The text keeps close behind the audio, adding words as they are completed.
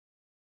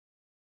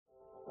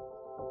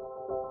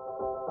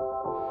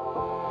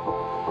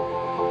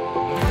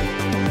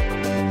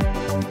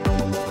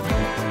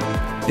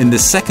In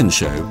this second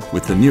show,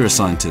 with the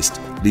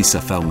neuroscientist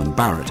Lisa Feldman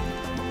Barrett,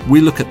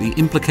 we look at the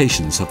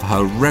implications of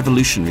her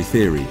revolutionary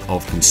theory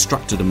of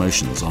constructed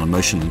emotions on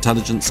emotional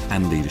intelligence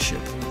and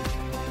leadership.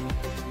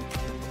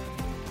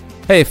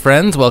 Hey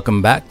friends,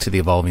 welcome back to The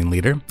Evolving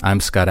Leader. I'm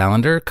Scott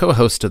Allender,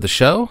 co-host of the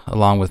show,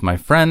 along with my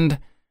friend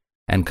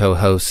and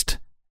co-host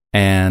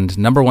and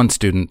number one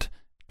student,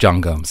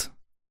 John Gomes.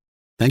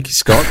 Thank you,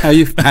 Scott. How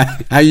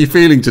are you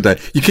feeling today?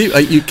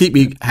 You keep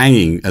me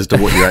hanging as to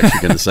what you're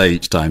actually going to say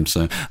each time.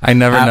 So I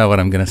never know what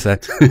I'm going to say.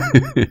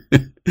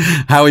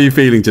 How are you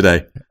feeling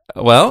today?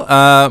 Well,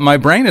 my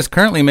brain is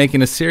currently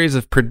making a series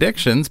of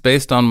predictions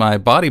based on my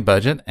body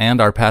budget and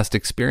our past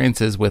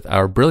experiences with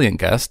our brilliant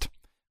guest,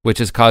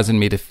 which is causing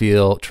me to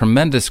feel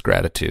tremendous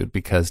gratitude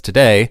because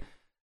today,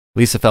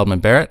 Lisa Feldman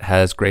Barrett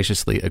has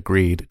graciously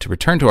agreed to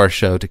return to our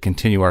show to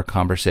continue our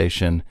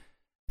conversation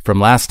from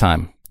last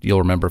time. You'll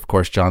remember, of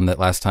course, John, that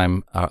last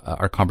time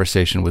our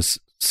conversation was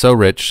so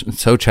rich and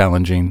so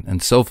challenging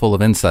and so full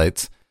of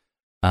insights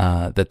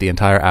that the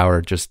entire hour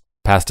just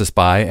passed us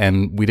by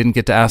and we didn't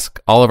get to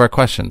ask all of our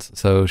questions.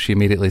 So she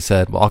immediately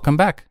said, well, I'll come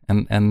back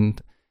and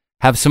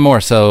have some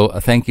more. So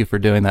thank you for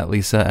doing that,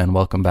 Lisa, and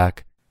welcome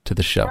back to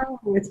the show.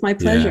 Oh, it's my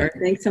pleasure.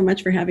 Yeah. Thanks so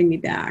much for having me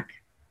back.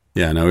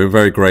 Yeah, no, we're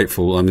very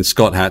grateful. I mean,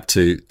 Scott had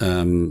to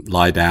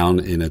lie down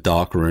in a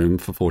dark room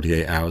for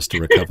 48 hours to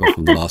recover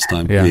from the last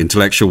time. Yeah. The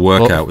intellectual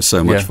workout was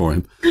so much for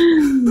him.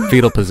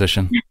 Fetal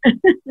position.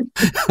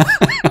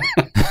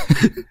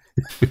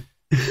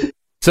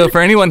 So for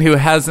anyone who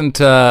hasn't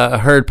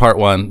heard part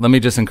one, let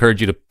me just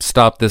encourage you to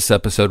stop this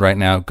episode right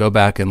now, go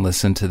back and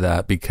listen to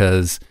that,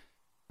 because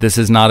this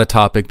is not a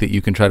topic that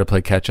you can try to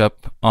play catch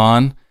up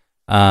on.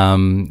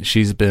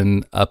 She's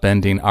been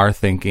upending our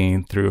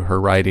thinking through her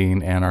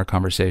writing and our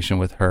conversation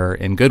with her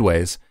in good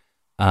ways.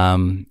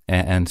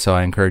 And so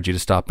I encourage you to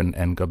stop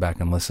and go back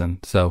and listen.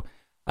 So,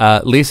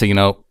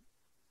 Lisa,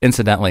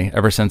 incidentally,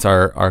 ever since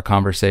our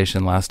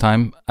conversation last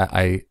time,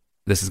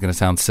 this is going to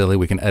sound silly.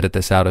 We can edit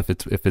this out if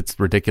it's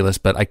ridiculous,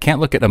 but I can't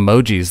look at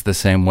emojis the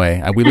same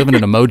way. We live in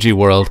an emoji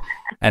world,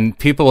 and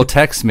people will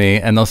text me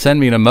and they'll send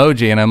me an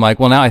emoji, and I'm like,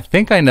 well, now I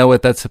think I know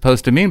what that's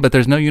supposed to mean, but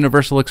there's no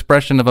universal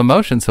expression of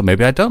emotion, so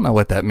maybe I don't know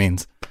what that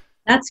means.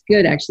 That's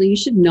good, actually. You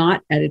should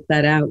not edit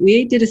that out.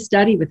 We did a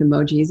study with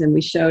emojis, and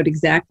we showed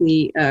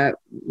exactly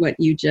what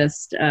you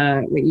just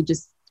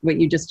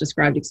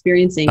described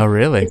experiencing. Oh,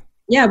 really?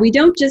 Yeah, we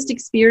don't just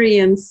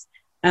experience.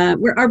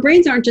 Our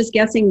brains aren't just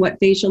guessing what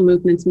facial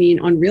movements mean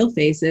on real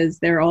faces.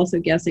 They're also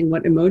guessing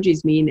what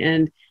emojis mean.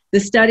 And the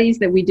studies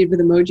that we did with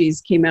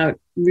emojis came out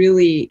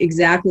really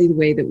exactly the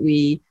way that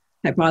we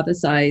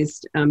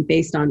hypothesized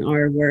based on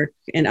our work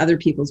and other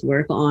people's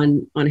work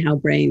on how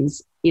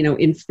brains,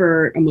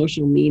 infer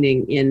emotional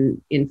meaning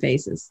in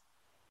faces.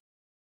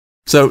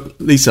 So,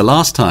 Lisa,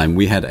 last time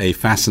we had a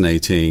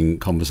fascinating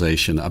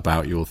conversation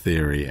about your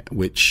theory,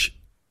 which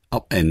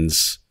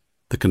upends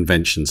the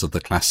conventions of the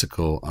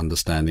classical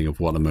understanding of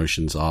what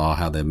emotions are,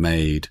 how they're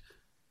made,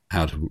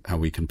 how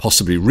we can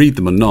possibly read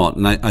them or not.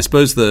 And I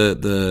suppose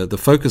the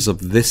focus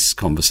of this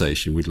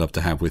conversation we'd love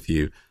to have with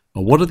you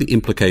are what are the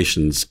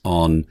implications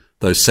on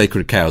those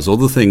sacred cows, all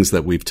the things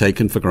that we've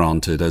taken for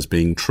granted as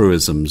being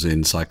truisms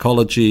in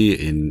psychology,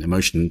 in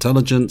emotional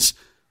intelligence,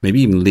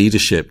 maybe even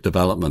leadership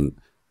development,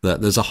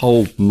 that there's a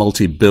whole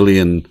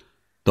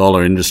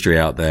multi-billion-dollar industry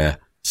out there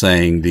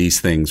saying these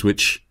things,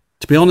 which,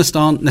 to be honest,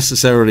 aren't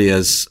necessarily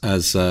as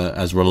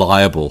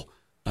reliable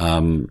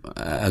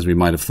as we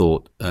might have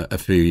thought a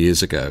few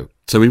years ago.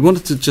 So we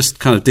wanted to just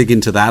kind of dig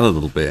into that a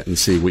little bit and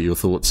see what your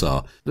thoughts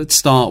are. Let's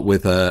start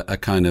with a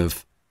kind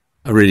of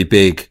a really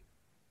big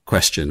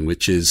question,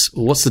 which is,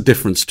 what's the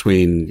difference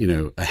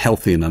between, a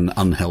healthy and an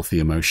unhealthy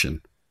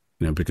emotion?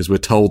 Because we're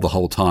told the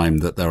whole time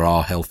that there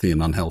are healthy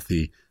and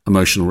unhealthy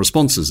emotional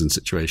responses in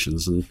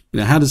situations. And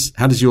how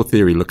does your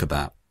theory look at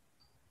that?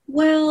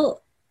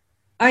 Well,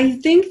 I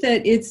think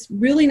that it's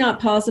really not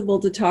possible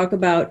to talk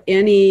about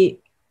any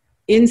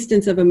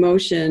instance of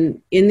emotion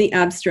in the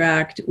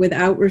abstract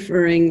without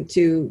referring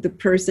to the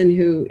person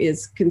who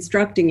is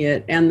constructing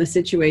it and the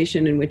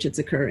situation in which it's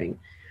occurring.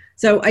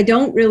 So I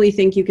don't really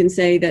think you can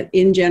say that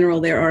in general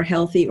there are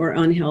healthy or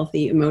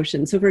unhealthy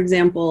emotions. So for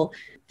example,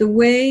 the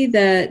way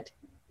that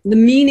the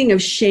meaning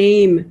of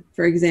shame,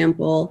 for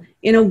example,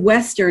 in a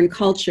Western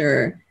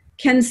culture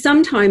can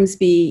sometimes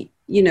be,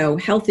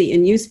 healthy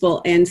and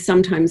useful and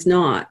sometimes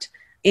not.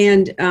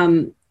 And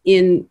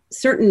in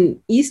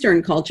certain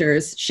Eastern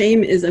cultures,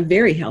 shame is a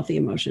very healthy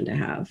emotion to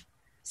have.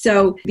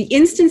 So the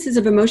instances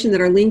of emotion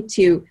that are linked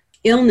to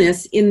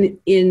illness in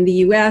the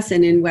US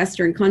and in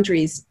Western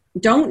countries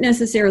don't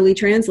necessarily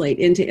translate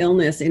into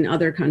illness in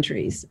other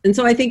countries. And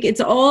so I think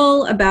it's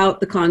all about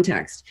the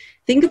context.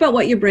 Think about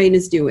what your brain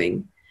is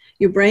doing.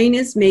 Your brain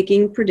is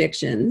making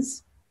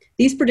predictions.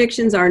 These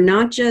predictions are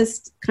not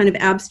just kind of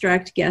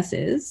abstract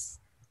guesses.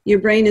 Your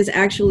brain is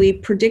actually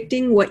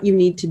predicting what you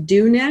need to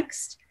do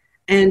next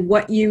and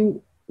what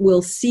you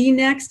will see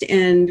next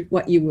and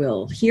what you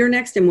will hear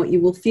next and what you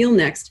will feel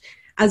next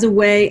as a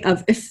way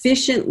of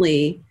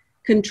efficiently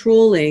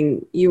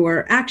controlling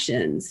your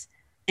actions.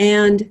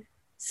 And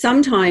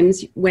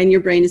sometimes when your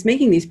brain is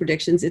making these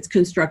predictions, it's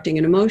constructing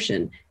an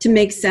emotion to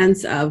make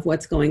sense of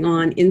what's going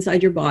on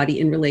inside your body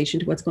in relation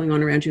to what's going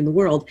on around you in the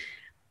world.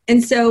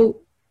 And so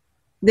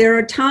there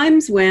are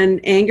times when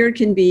anger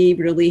can be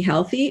really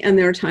healthy, and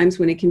there are times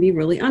when it can be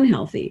really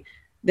unhealthy.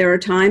 There are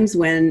times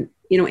when,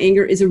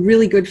 anger is a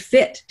really good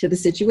fit to the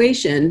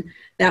situation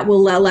that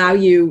will allow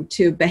you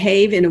to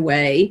behave in a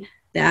way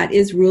that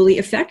is really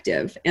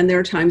effective. And there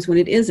are times when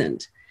it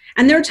isn't.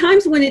 And there are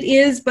times when it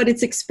is, but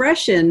its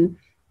expression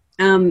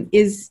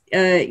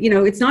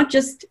it's not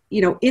just,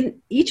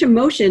 in each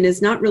emotion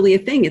is not really a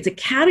thing. It's a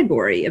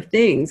category of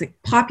things, a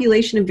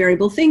population of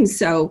variable things.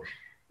 So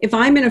if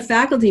I'm in a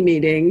faculty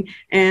meeting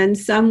and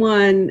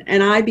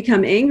I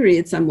become angry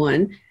at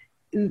someone,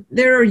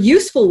 there are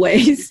useful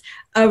ways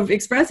of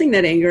expressing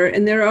that anger,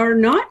 and there are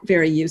not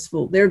very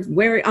useful. They're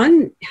very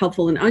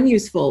unhelpful and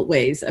unuseful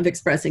ways of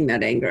expressing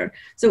that anger.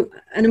 So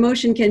an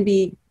emotion can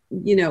be,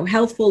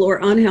 healthful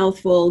or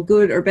unhealthful,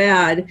 good or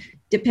bad,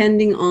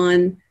 depending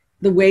on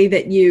the way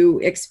that you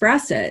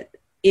express it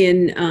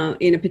in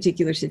a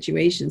particular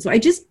situation. So I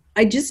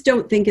just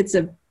don't think it's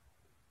a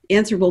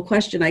answerable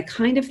question. I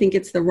kind of think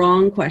it's the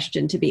wrong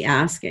question to be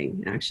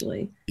asking,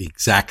 actually.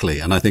 Exactly.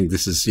 And I think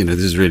this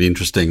is really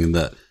interesting in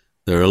that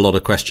there are a lot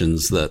of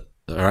questions that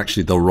are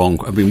actually the wrong.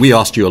 I mean, we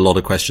asked you a lot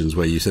of questions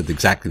where you said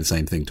exactly the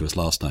same thing to us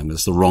last time.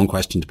 It's the wrong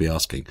question to be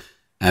asking.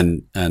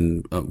 And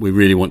we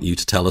really want you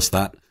to tell us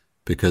that,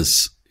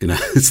 because,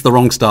 it's the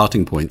wrong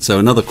starting point. So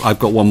I've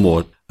got one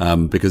more,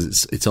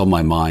 because it's on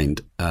my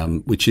mind,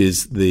 which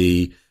is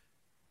the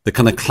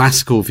kind of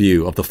classical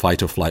view of the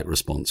fight or flight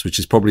response, which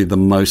is probably the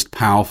most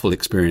powerful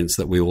experience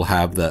that we will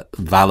have, that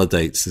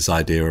validates this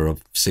idea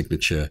of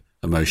signature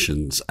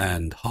emotions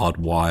and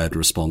hardwired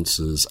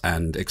responses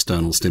and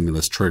external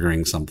stimulus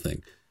triggering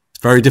something.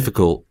 It's very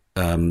difficult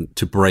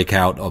to break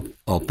out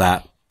of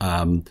that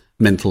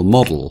mental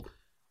model,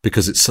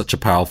 because it's such a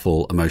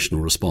powerful emotional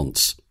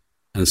response.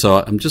 And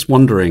so I'm just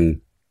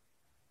wondering,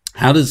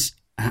 how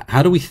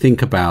do we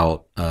think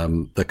about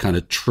the kind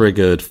of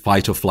triggered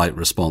fight or flight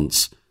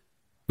response,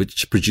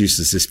 which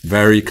produces this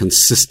very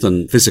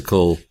consistent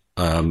physical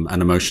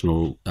and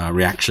emotional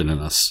reaction in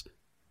us,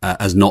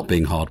 as not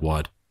being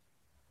hardwired?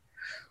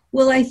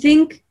 Well, I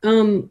think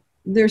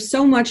there's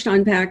so much to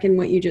unpack in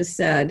what you just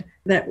said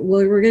that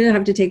we're going to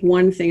have to take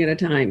one thing at a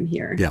time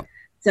here. Yeah.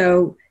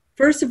 So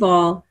first of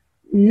all,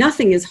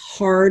 nothing is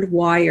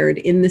hardwired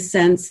in the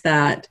sense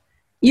that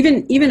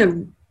even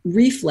a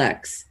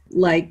reflex,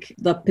 like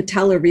the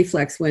patellar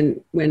reflex,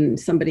 when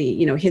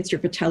somebody, hits your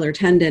patellar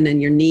tendon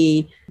and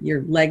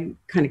your leg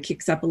kind of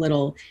kicks up a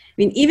little. I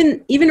mean,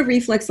 even a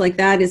reflex like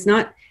that is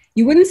not,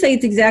 you wouldn't say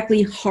it's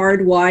exactly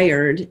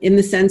hardwired in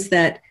the sense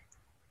that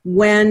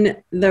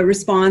when the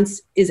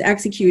response is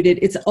executed,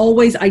 it's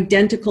always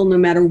identical no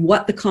matter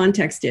what the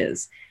context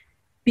is,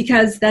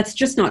 because that's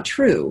just not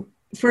true.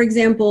 For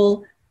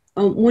example,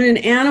 when an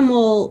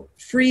animal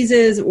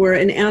freezes or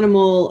an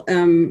animal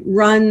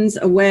runs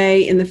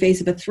away in the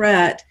face of a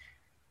threat,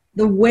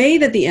 the way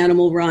that the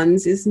animal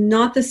runs is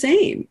not the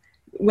same.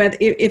 Whether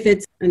if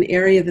it's an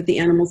area that the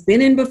animal's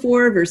been in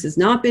before versus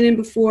not been in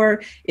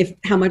before, if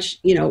how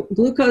much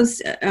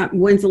glucose,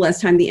 when's the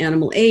last time the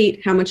animal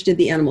ate, how much did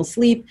the animal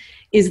sleep,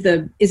 is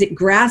it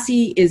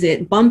grassy, is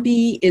it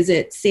bumpy, is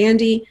it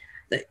sandy?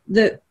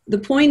 The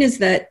point is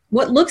that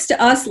what looks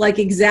to us like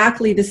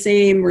exactly the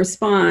same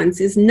response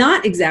is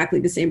not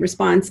exactly the same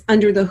response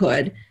under the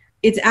hood.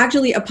 It's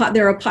actually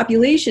there are a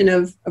population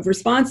of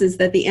responses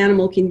that the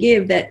animal can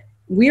give that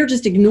we're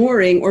just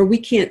ignoring, or we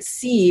can't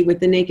see with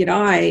the naked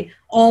eye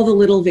all the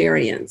little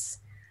variants.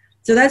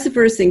 So that's the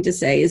first thing to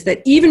say, is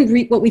that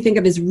even what we think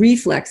of as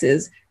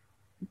reflexes,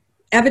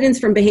 evidence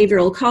from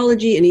behavioral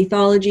ecology and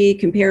ethology,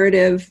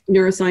 comparative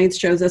neuroscience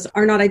shows us,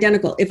 are not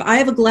identical. If I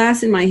have a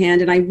glass in my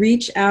hand and I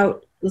reach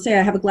out, let's say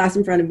I have a glass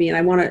in front of me and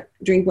I want to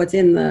drink what's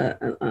in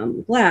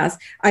the glass,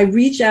 I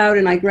reach out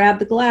and I grab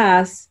the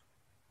glass,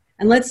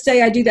 and let's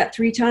say I do that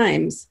 3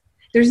 times.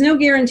 There's no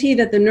guarantee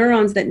that the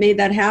neurons that made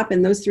that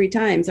happen those 3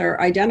 times are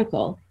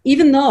identical,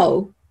 even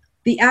though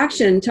the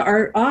action to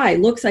our eye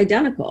looks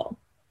identical.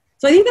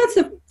 So I think that's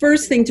the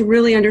first thing to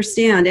really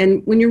understand.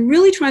 And when you're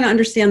really trying to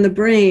understand the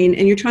brain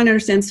and you're trying to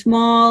understand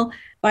small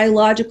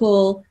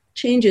biological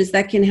changes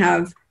that can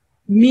have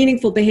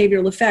meaningful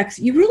behavioral effects,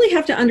 you really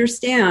have to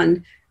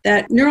understand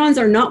that neurons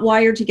are not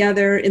wired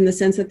together in the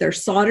sense that they're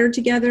soldered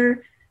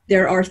together.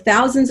 There are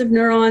thousands of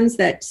neurons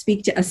that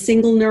speak to a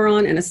single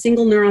neuron, and a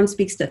single neuron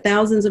speaks to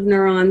thousands of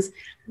neurons.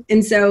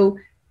 And so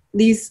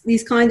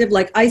these kind of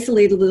like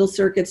isolated little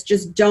circuits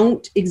just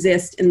don't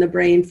exist in the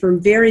brain for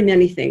very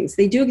many things.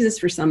 They do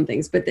exist for some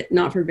things, but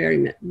not for very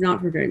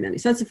many.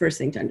 So that's the first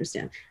thing to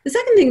understand. The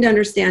second thing to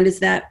understand is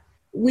that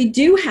we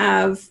do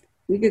have,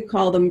 we could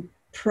call them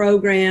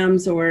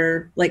programs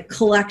or like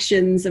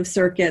collections of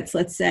circuits,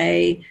 let's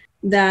say,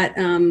 that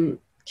can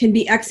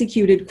be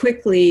executed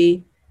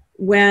quickly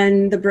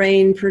when the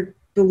brain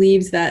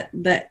believes that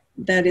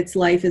its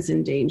life is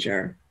in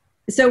danger.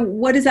 So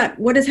what is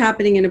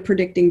happening in a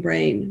predicting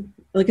brain?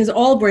 because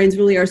all brains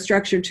really are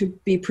structured to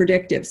be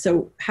predictive.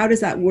 So how does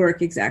that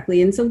work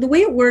exactly? And so the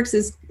way it works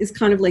is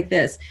kind of like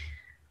this.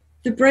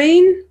 The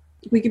brain,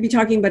 we could be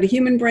talking about a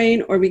human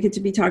brain, or we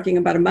could be talking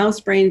about a mouse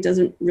brain. It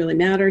doesn't really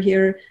matter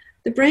here.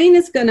 The brain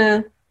is going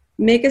to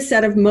make a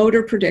set of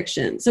motor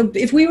predictions. So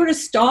if we were to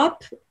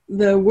stop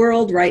the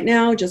world right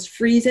now, just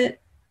freeze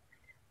it,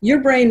 your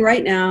brain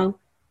right now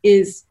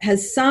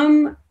has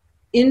some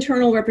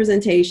internal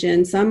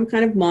representation, some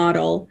kind of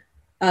model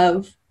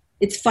of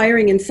it's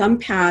firing in some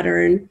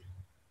pattern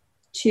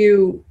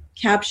to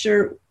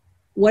capture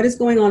what is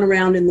going on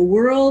around in the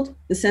world,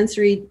 the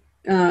sensory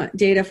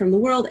data from the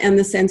world, and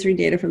the sensory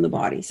data from the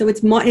body. So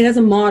it has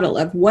a model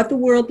of what the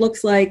world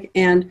looks like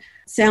and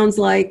sounds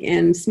like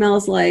and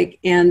smells like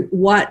and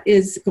what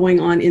is going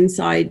on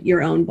inside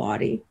your own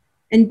body.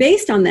 And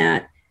based on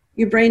that,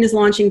 your brain is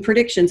launching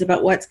predictions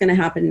about what's going to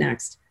happen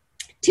next.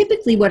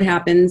 Typically what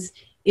happens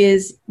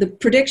is the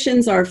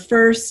predictions are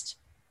first,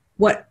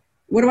 what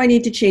do I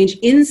need to change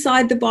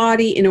inside the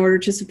body in order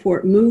to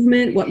support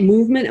movement? What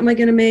movement am I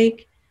going to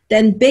make?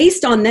 Then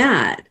based on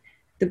that,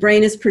 the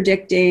brain is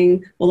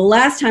predicting, well, the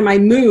last time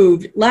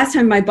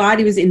my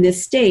body was in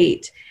this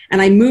state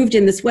and I moved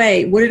in this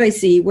way, what did I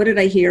see? What did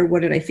I hear?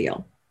 What did I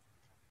feel?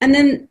 And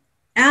then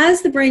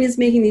as the brain is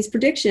making these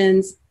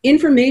predictions,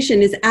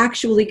 information is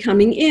actually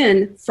coming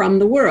in from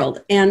the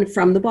world and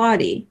from the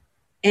body.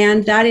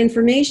 And that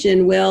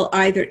information will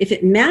either, if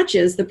it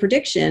matches the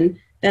prediction,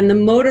 then the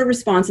motor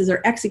responses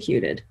are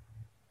executed.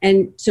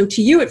 And so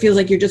to you, it feels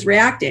like you're just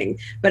reacting,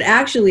 but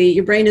actually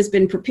your brain has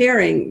been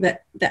preparing the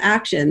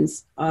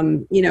actions,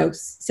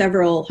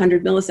 several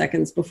hundred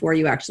milliseconds before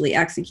you actually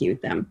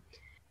execute them.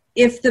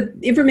 If the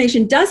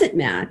information doesn't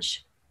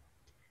match,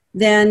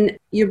 then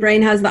your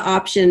brain has the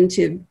option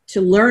to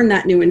learn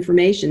that new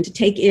information, to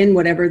take in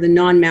whatever the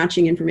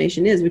non-matching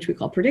information is, which we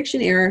call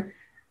prediction error,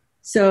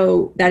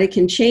 so that it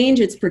can change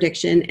its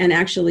prediction and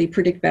actually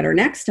predict better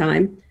next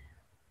time,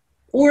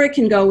 or it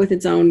can go with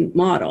its own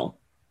model.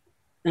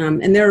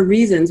 And there are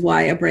reasons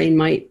why a brain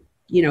might,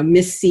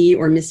 missee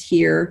or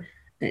mishear,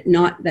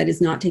 that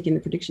is not taking the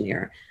prediction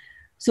error.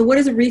 So what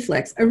is a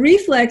reflex? A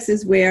reflex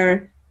is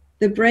where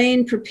the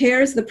brain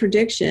prepares the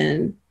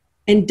prediction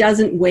and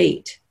doesn't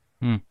wait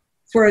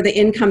for the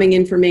incoming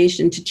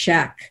information to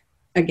check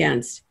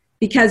against,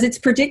 because it's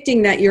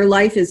predicting that your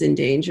life is in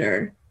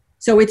danger.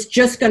 So it's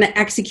just going to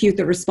execute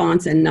the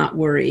response and not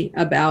worry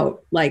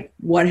about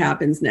what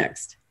happens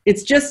next.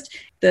 It's just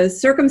the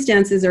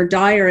circumstances are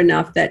dire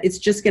enough that it's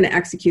just going to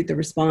execute the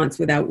response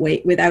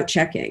without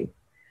checking.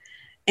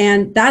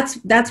 And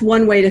that's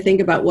one way to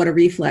think about what a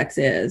reflex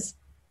is.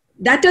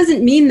 That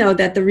doesn't mean, though,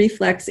 that the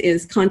reflex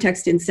is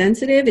context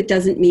insensitive. It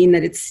doesn't mean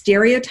that it's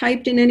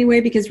stereotyped in any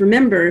way, because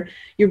remember,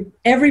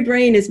 every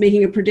brain is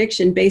making a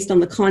prediction based on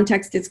the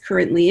context it's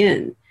currently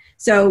in.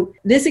 So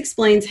this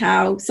explains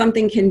how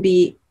something can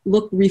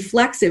look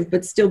reflexive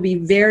but still be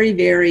very,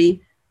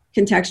 very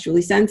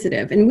contextually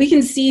sensitive. And we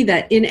can see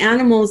that in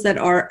animals that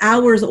are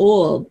hours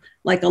old,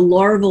 like a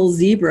larval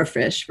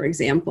zebrafish, for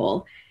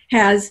example,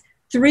 has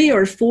 3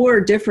 or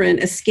 4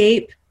 different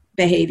escape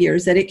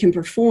behaviors that it can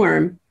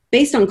perform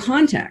based on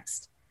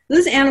context.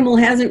 This animal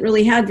hasn't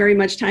really had very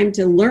much time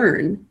to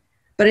learn,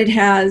 but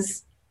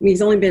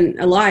he's only been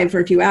alive for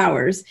a few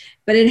hours,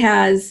 but it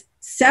has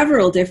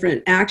several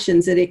different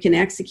actions that it can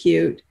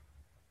execute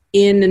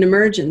in an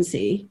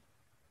emergency,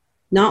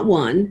 not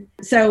one.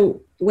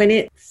 So when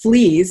it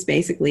flees,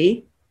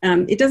 basically,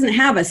 it doesn't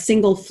have a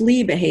single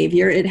flee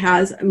behavior. It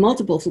has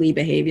multiple flee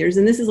behaviors.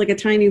 And this is like a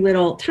tiny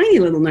little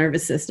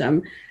nervous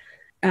system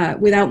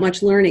without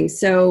much learning.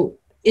 So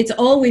it's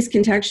always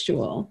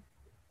contextual.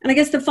 And I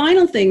guess the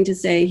final thing to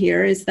say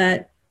here is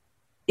that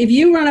if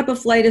you run up a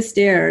flight of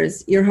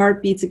stairs, your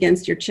heart beats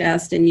against your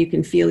chest and you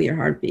can feel your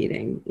heart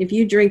beating. If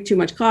you drink too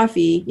much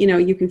coffee,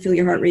 you can feel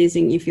your heart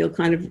racing. You feel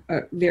kind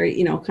of very,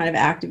 kind of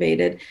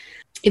activated.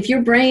 If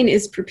your brain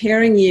is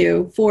preparing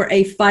you for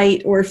a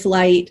fight or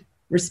flight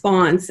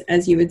response,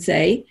 as you would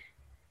say,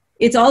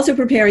 it's also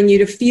preparing you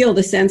to feel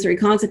the sensory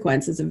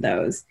consequences of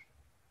those.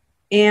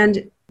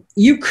 And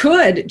you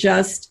could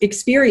just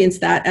experience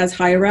that as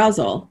high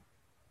arousal,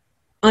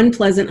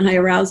 unpleasant high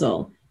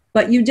arousal,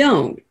 but you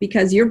don't,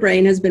 because your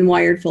brain has been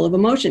wired full of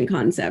emotion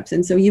concepts.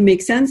 And so you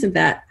make sense of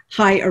that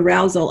high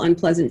arousal,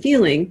 unpleasant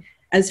feeling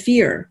as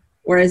fear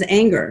or as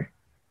anger.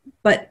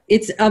 But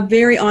it's a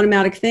very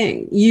automatic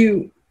thing.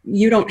 You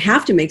don't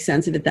have to make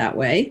sense of it that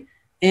way.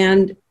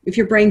 And if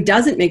your brain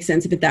doesn't make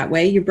sense of it that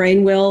way, your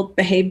brain will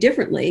behave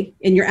differently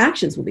and your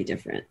actions will be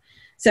different.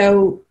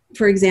 So,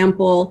 for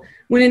example,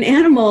 when an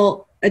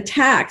animal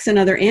attacks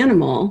another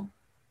animal,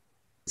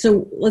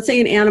 so let's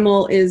say an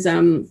animal is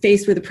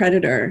faced with a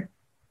predator.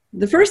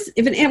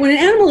 When an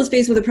animal is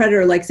faced with a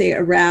predator, like say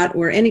a rat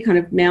or any kind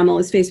of mammal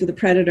is faced with a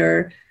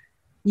predator,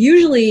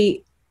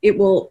 usually it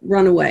will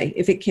run away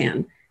if it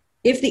can.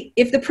 If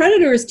the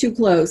predator is too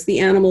close, the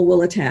animal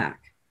will attack.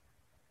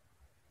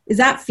 Is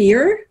that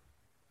fear?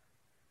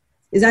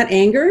 Is that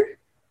anger?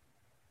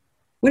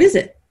 What is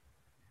it?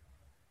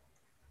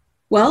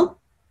 Well,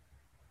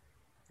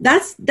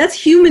 that's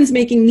humans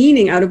making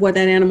meaning out of what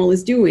that animal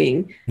is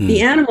doing.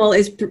 The animal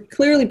is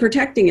clearly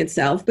protecting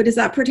itself, but is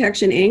that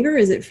protection anger?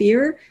 Is it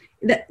fear?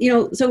 That,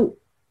 so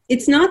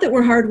it's not that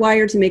we're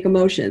hardwired to make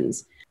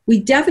emotions. We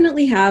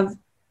definitely have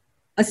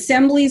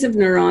assemblies of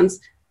neurons,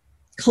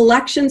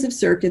 collections of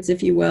circuits,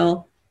 if you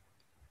will,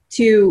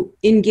 to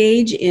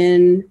engage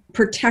in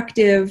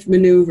protective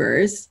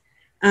maneuvers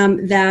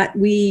that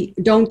we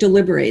don't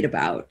deliberate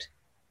about.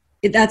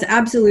 That's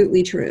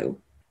absolutely true.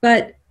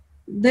 But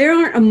there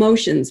aren't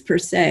emotions per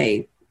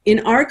se. In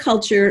our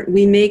culture,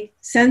 we make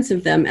sense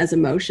of them as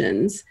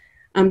emotions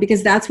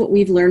because that's what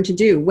we've learned to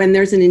do. When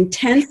there's an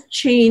intense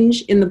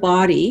change in the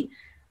body,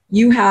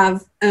 you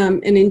have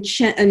an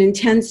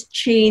intense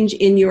change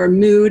in your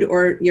mood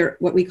or your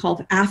what we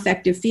call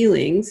affective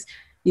feelings.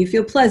 You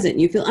feel pleasant,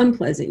 you feel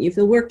unpleasant, you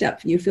feel worked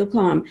up, you feel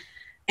calm.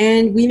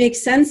 And we make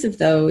sense of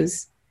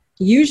those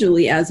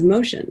usually as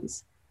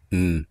emotions.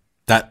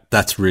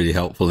 That's really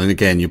helpful. And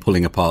again, you're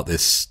pulling apart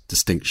this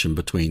distinction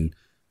between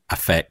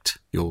affect,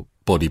 your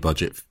body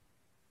budget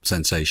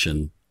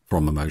sensation,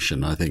 from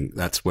emotion. I think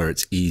that's where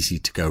it's easy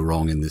to go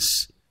wrong in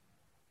this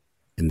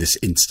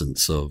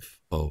instance of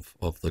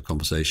the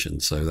conversation.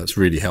 So that's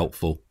really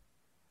helpful.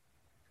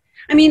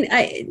 I mean,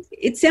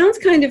 it sounds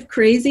kind of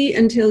crazy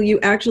until you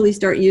actually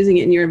start using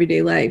it in your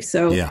everyday life.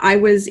 So yeah. I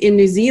was in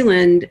New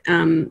Zealand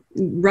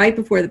right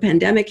before the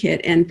pandemic hit,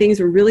 and things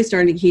were really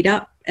starting to heat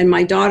up. And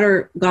my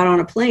daughter got on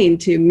a plane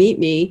to meet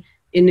me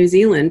in New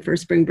Zealand for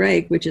spring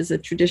break, which is a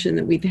tradition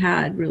that we've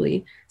had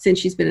really since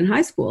she's been in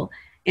high school.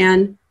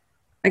 And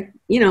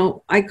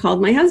I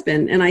called my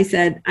husband and I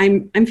said,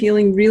 I'm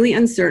feeling really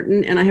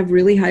uncertain and I have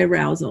really high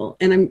arousal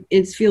and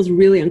it feels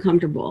really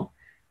uncomfortable.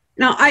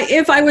 Now,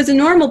 if I was a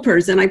normal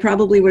person, I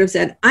probably would have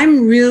said,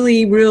 I'm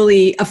really,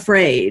 really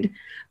afraid.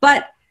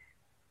 But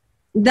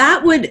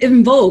that would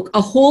invoke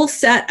a whole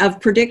set of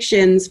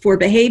predictions for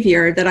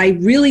behavior that I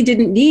really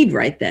didn't need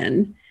right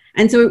then.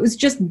 And so it was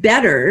just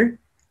better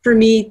for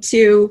me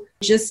to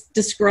just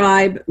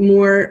describe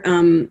more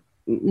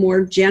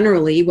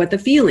generally what the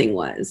feeling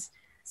was.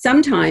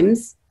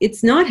 Sometimes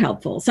it's not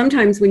helpful.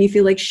 Sometimes when you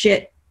feel like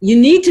shit, you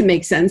need to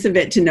make sense of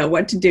it to know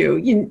what to do.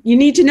 You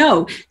need to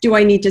know, do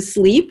I need to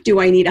sleep? Do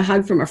I need a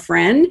hug from a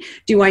friend?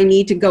 Do I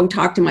need to go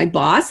talk to my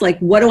boss? Like,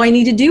 what do I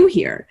need to do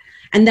here?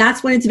 And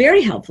that's when it's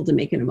very helpful to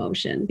make an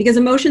emotion, because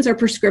emotions are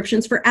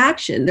prescriptions for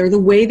action. They're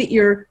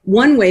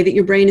one way that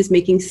your brain is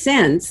making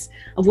sense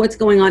of what's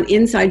going on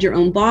inside your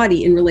own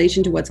body in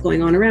relation to what's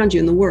going on around you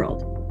in the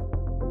world.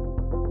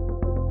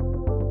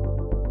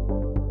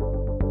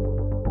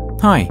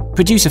 Hi,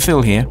 producer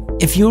Phil here.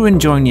 If you're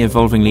enjoying the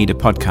Evolving Leader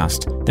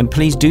podcast, then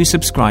please do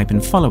subscribe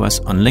and follow us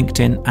on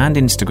LinkedIn and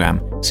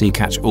Instagram so you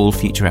catch all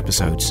future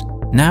episodes.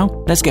 Now,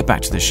 let's get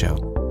back to the show.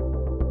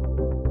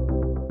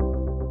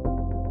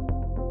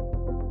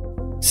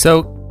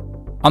 So,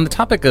 on the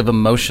topic of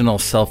emotional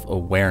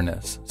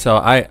self-awareness,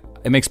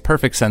 it makes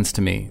perfect sense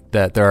to me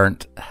that there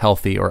aren't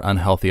healthy or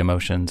unhealthy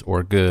emotions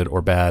or good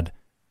or bad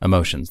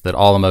emotions, that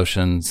all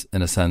emotions,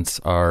 in a sense,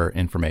 are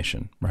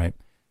information, right?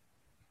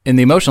 In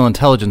the emotional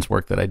intelligence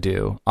work that I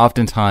do,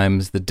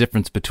 oftentimes the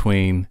difference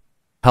between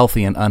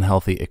healthy and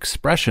unhealthy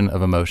expression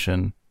of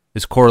emotion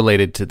is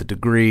correlated to the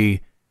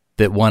degree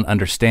that one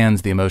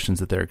understands the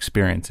emotions that they're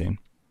experiencing.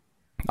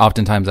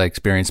 Oftentimes I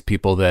experience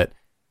people that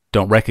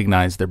don't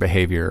recognize their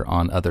behavior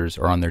on others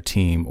or on their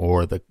team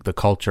or the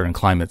culture and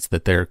climates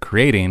that they're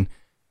creating.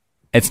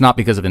 It's not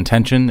because of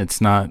intention. It's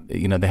not,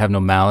 they have no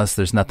malice.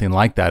 There's nothing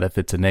like that if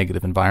it's a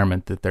negative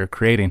environment that they're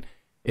creating.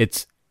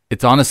 It's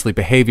honestly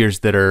behaviors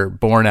that are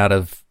born out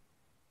of,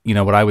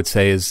 what I would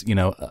say is,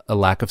 a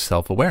lack of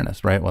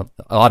self-awareness, right? Well,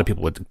 a lot of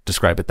people would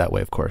describe it that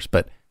way, of course,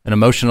 but an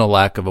emotional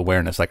lack of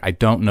awareness. Like, I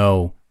don't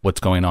know what's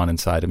going on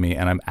inside of me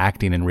and I'm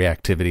acting in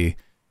reactivity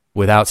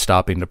without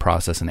stopping to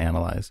process and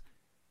analyze.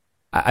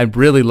 I'd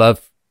really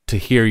love to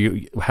hear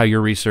how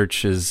your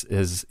research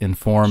is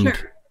informed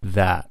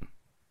that.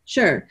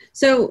 Sure.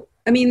 So,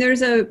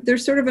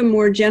 there's sort of a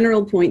more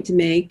general point to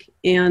make,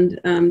 and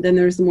then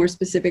there's the more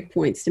specific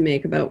points to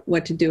make about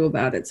what to do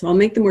about it. So I'll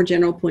make the more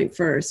general point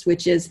first,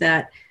 which is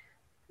that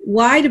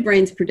why do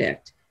brains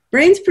predict?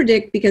 Brains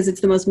predict because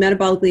it's the most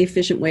metabolically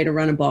efficient way to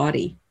run a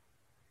body.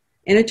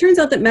 And it turns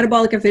out that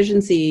metabolic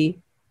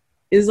efficiency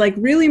is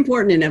really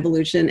important in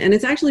evolution, and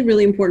it's actually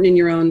really important in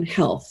your own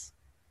health.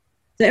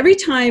 So every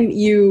time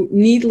you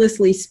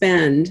needlessly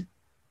spend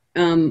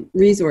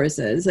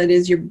resources, that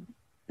is, your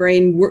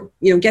brain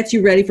gets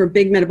you ready for a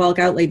big metabolic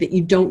outlay that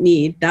you don't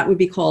need, that would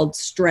be called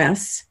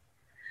stress.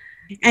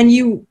 And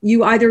you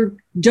either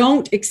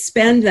don't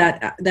expend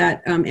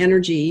that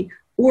energy,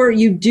 or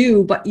you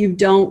do, but you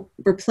don't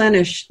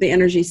replenish the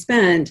energy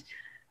spent,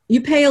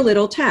 you pay a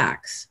little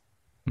tax.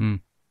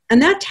 And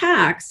that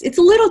tax, it's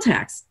a little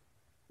tax,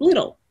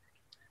 little.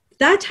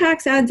 That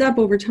tax adds up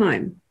over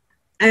time.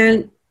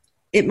 And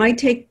it might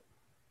take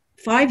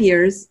 5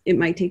 years, it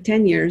might take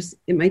 10 years,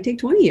 it might take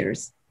 20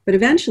 years. But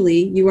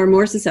eventually, you are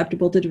more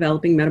susceptible to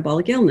developing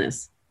metabolic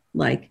illness,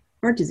 like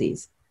heart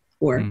disease,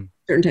 or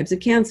certain types of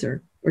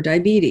cancer, or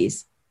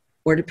diabetes,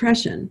 or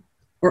depression,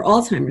 or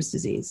Alzheimer's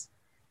disease.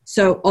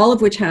 So all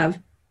of which have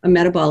a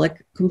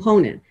metabolic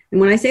component. And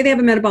when I say they have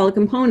a metabolic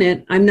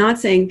component, I'm not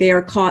saying they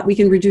are caught, we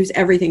can reduce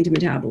everything to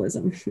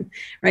metabolism,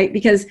 right?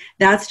 Because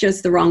that's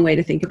just the wrong way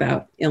to think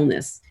about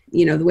illness.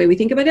 You know, the way we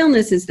think about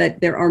illness is that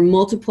there are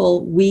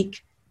multiple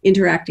weak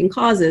interacting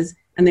causes,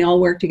 and they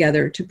all work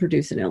together to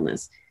produce an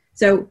illness.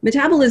 So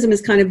metabolism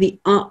is kind of the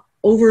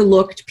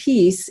overlooked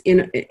piece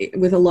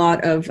with a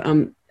lot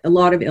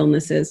of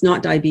illnesses,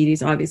 not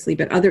diabetes, obviously,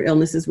 but other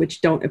illnesses which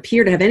don't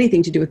appear to have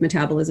anything to do with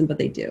metabolism, but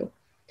they do.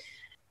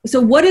 So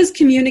what is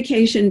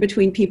communication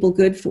between people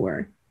good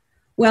for?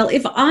 Well,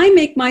 if I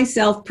make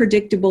myself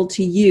predictable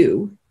to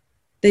you,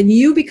 then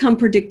you become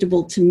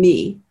predictable to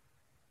me.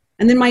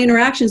 And then my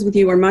interactions with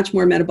you are much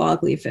more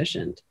metabolically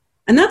efficient.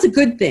 And that's a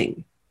good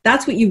thing.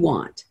 That's what you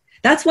want.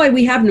 That's why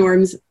we have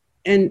norms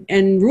and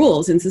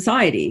rules in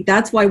society.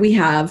 That's why we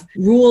have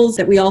rules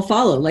that we all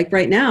follow. Like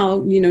right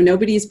now, you know,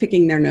 nobody is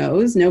picking their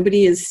nose.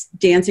 Nobody is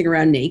dancing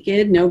around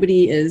naked.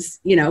 Nobody is,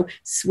 you know,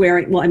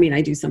 swearing. Well, I mean,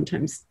 I do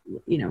sometimes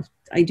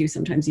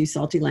use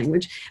salty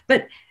language,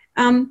 but,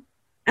 and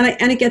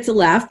it gets a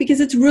laugh because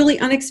it's really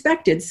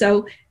unexpected.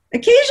 So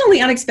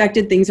occasionally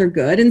unexpected things are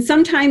good. And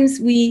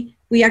sometimes we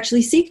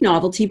actually seek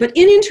novelty, but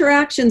in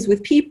interactions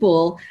with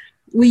people,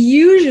 we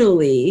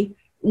usually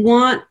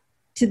want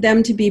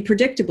them to be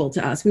predictable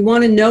to us. We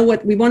want to know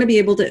we want to be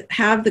able to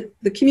have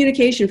the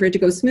communication for it to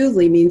go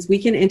smoothly means we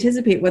can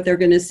anticipate what they're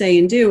going to say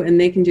and do, and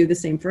they can do the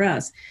same for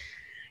us.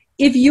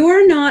 If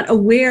you're not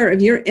aware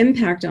of your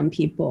impact on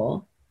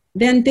people,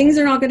 then things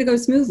are not going to go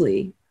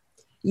smoothly.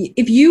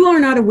 If you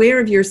are not aware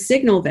of your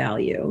signal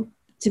value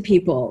to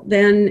people,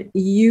 then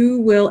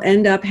you will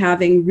end up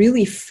having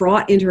really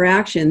fraught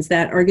interactions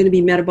that are going to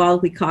be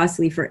metabolically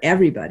costly for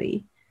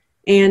everybody.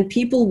 And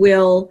people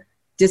will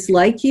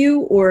dislike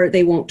you, or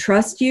they won't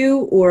trust you,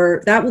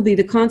 or that will be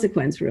the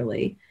consequence,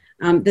 really,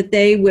 that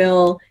they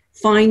will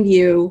find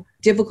you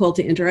difficult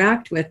to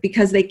interact with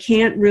because they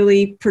can't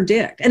really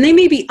predict. And they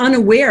may be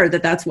unaware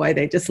that that's why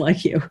they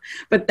dislike you,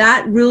 but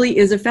that really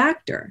is a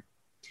factor.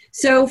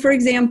 So, for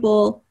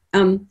example,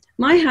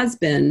 my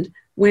husband,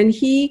 when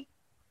he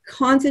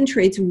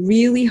concentrates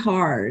really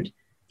hard,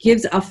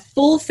 gives a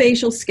full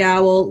facial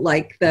scowl,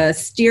 like the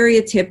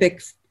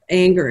stereotypic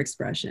anger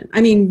expression.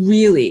 I mean,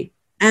 really.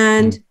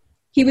 And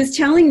he was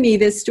telling me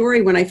this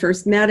story when I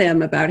first met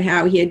him about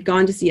how he had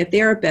gone to see a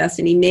therapist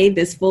and he made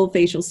this full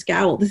facial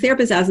scowl. The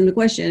therapist asked him the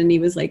question and he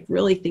was like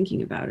really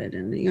thinking about it.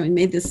 And, you know, he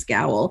made this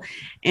scowl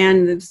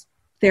and the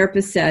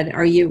therapist said,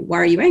 why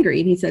are you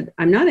angry? And he said,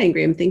 I'm not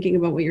angry. I'm thinking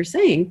about what you're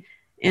saying.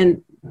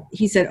 And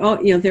he said,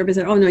 the therapist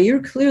said, oh no,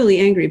 you're clearly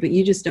angry, but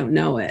you just don't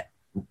know it.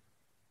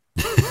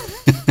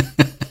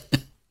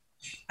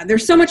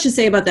 There's so much to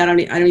say about that. I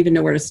don't even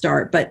know where to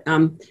start. But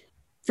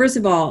first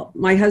of all,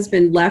 my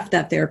husband left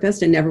that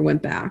therapist and never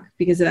went back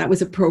because that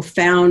was a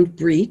profound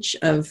breach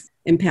of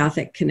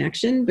empathic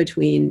connection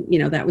between, you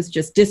know, that was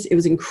just, it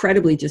was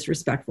incredibly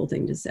disrespectful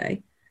thing to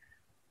say.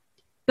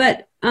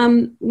 But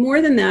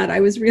more than that, I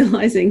was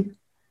realizing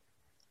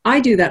I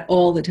do that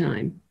all the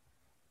time.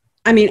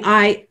 I mean,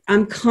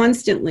 I'm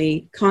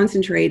constantly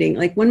concentrating.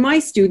 Like when my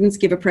students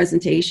give a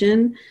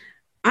presentation,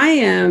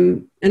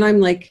 I'm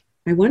like,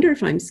 I wonder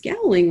if I'm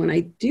scowling when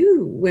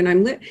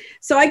I'm lit.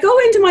 So I go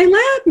into my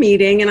lab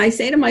meeting and I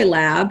say to my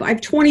lab, I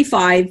have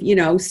 25, you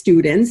know,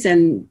 students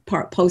and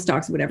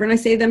postdocs or whatever. And I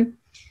say to them,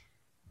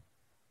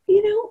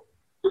 you know,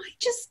 I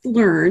just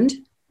learned,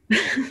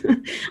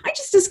 I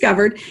just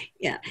discovered,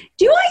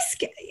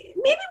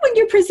 maybe when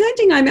you're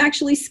presenting, I'm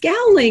actually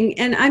scowling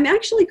and I'm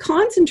actually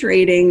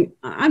concentrating.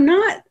 I'm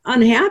not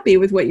unhappy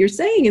with what you're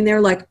saying. And they're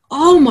like,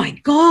 oh my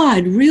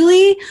God,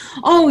 really?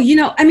 Oh, you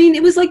know, I mean,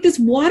 it was like this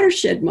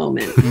watershed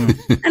moment.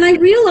 And I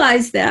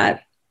realized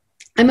that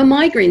I'm a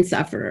migraine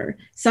sufferer.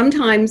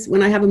 Sometimes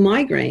when I have a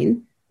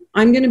migraine,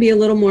 I'm going to be a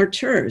little more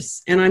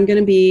terse and I'm going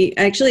to be,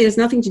 actually it has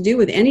nothing to do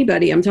with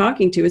anybody I'm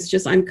talking to. It's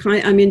just, I'm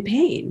in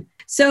pain.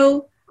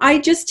 So I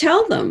just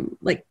tell them,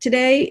 like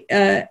today,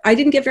 I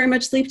didn't get very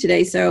much sleep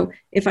today. So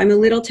if I'm a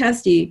little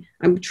testy,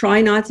 I'm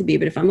trying not to be,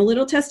 but if I'm a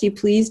little testy,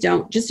 please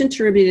don't just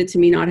attribute it to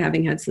me not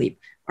having had sleep.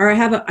 Or I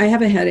have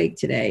a headache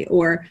today.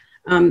 Or,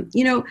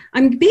 you know,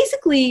 I'm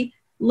basically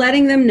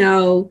letting them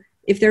know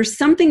if there's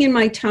something in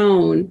my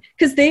tone,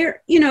 because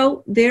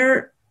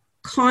they're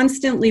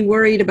constantly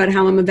worried about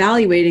how I'm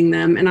evaluating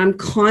them. And I'm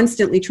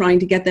constantly trying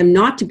to get them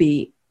not to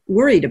be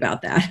worried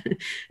about that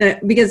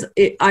because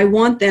I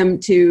want them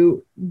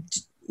to,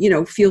 you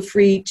know, feel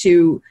free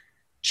to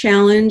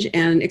challenge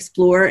and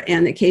explore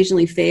and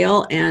occasionally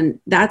fail. And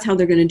that's how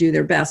they're going to do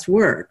their best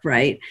work.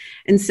 Right.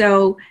 And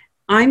so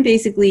I'm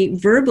basically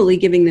verbally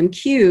giving them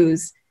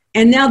cues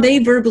and now they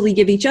verbally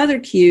give each other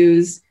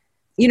cues.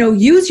 You know,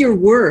 use your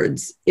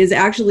words is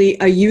actually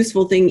a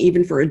useful thing,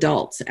 even for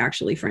adults,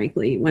 actually,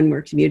 frankly, when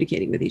we're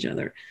communicating with each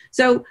other.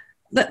 So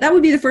that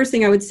would be the first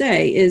thing I would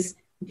say is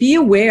be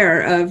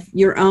aware of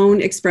your own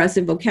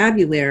expressive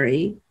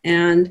vocabulary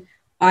and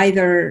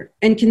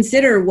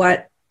consider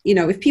what, you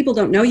know, if people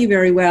don't know you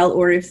very well,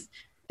 or if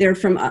they're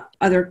from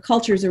other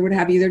cultures or what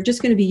have you, they're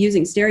just going to be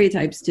using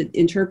stereotypes to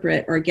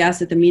interpret or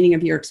guess at the meaning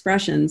of your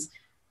expressions.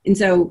 And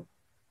so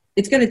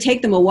it's going to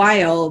take them a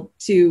while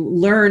to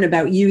learn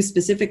about you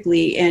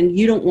specifically, and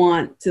you don't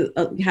want to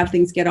have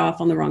things get off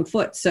on the wrong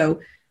foot. So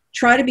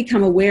try to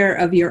become aware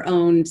of your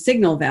own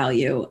signal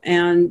value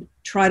and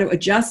try to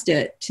adjust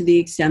it to the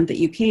extent that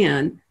you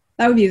can.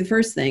 That would be the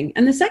first thing.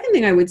 And the second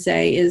thing I would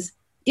say is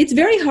it's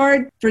very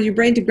hard for your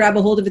brain to grab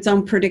a hold of its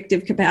own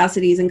predictive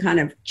capacities and kind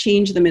of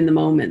change them in the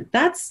moment.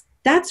 That's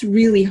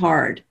really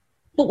hard.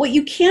 But what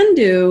you can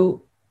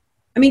do,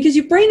 because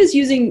your brain is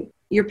using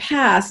your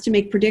past to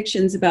make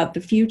predictions about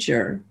the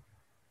future,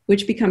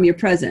 which become your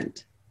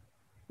present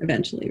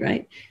eventually,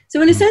 right?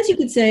 So in a sense, you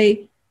could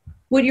say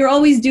what you're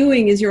always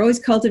doing is you're always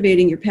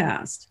cultivating your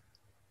past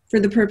for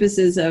the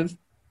purposes of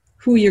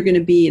who you're going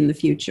to be in the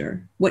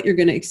future, what you're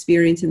going to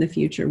experience in the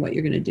future, what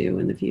you're going to do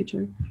in the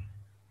future.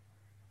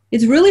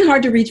 It's really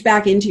hard to reach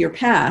back into your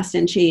past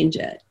and change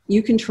it.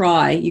 You can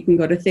try, you can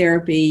go to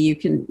therapy, you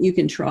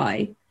can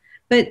try,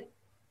 but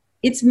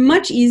it's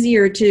much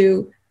easier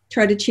to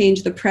try to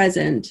change the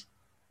present,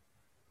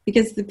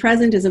 because the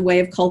present is a way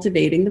of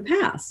cultivating the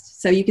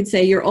past. So you could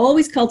say you're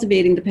always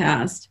cultivating the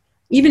past.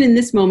 Even in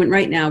this moment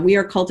right now, we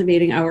are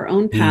cultivating our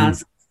own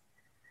past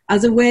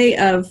as a way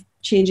of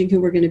changing who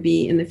we're going to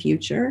be in the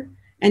future.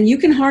 And you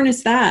can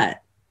harness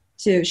that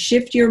to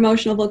shift your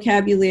emotional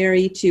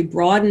vocabulary, to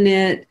broaden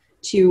it,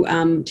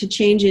 to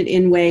change it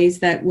in ways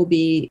that will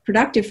be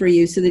productive for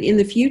you, so that in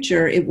the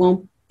future it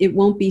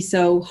won't be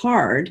so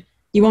hard.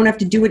 You won't have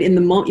to do it in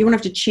the moment. You won't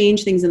have to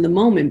change things in the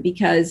moment,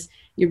 because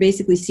you're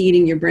basically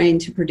seeding your brain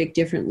to predict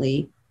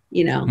differently,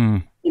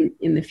 in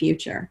the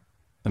future.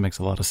 That makes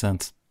a lot of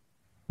sense.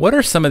 What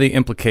are some of the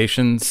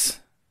implications?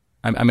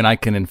 I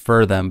can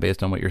infer them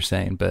based on what you're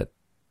saying, but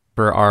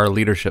for our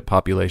leadership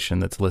population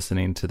that's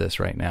listening to this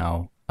right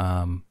now,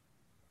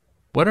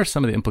 what are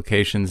some of the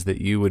implications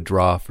that you would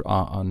draw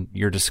on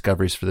your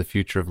discoveries for the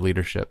future of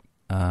leadership?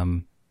 I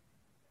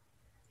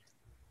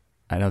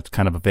know it's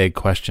kind of a vague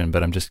question,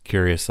 but I'm just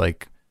curious,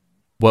 like,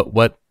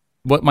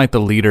 what might the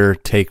leader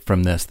take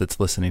from this that's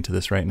listening to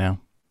this right now?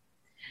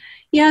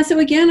 Yeah, so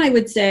again, I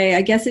would say,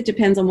 I guess it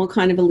depends on what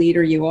kind of a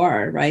leader you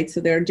are, right?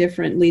 So there are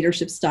different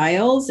leadership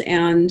styles,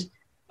 and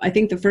I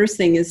think the first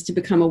thing is to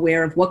become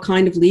aware of what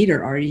kind of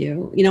leader are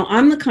you.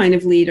 I'm the kind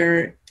of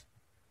leader,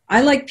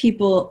 I like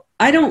people,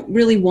 I don't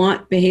really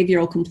want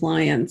behavioral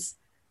compliance.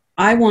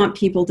 I want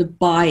people to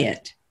buy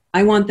it.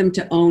 I want them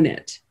to own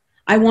it.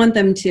 I want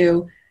them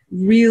to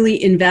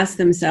really invest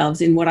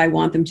themselves in what I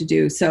want them to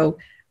do. So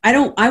I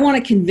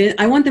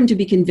want them to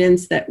be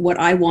convinced that what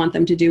I want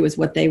them to do is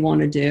what they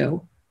want to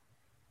do.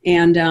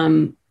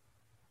 And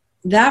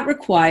that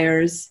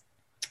requires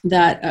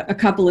that a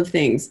couple of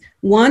things.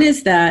 One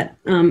is that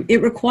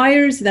it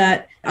requires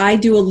that I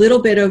do a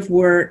little bit of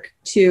work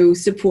to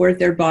support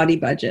their body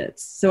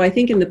budgets. So I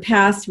think in the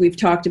past we've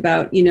talked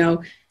about,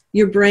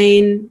 your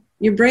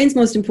brain's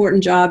most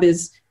important job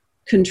is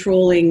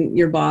controlling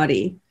your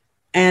body.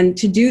 And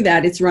to do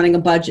that, it's running a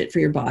budget for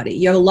your body.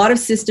 You have a lot of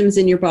systems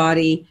in your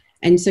body,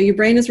 and so your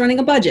brain is running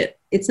a budget.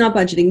 It's not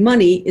budgeting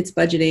money, it's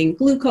budgeting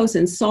glucose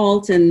and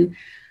salt and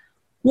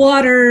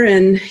water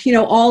and,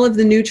 all of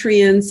the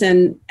nutrients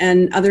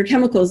and other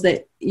chemicals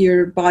that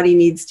your body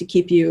needs to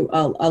keep you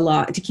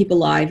alive, to keep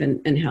alive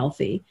and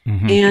healthy.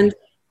 Mm-hmm. And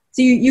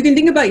so you can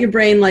think about your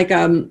brain like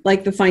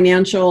the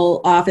financial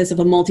office of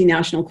a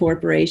multinational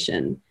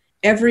corporation.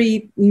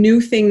 Every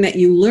new thing that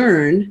you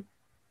learn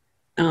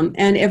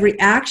and every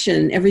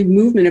action, every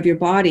movement of your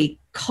body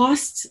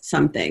costs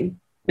something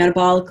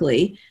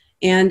metabolically.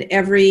 And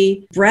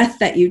every breath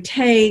that you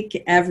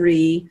take,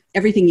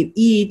 everything you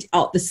eat,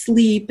 all the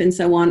sleep and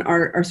so on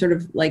are sort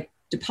of like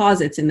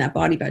deposits in that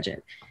body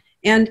budget.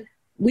 And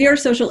we are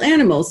social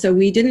animals, so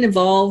we didn't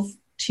evolve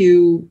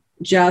to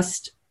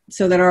just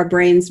so that our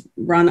brains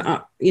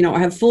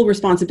have full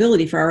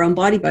responsibility for our own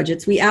body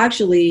budgets. We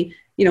actually,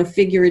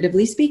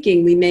 figuratively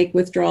speaking, we make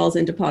withdrawals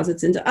and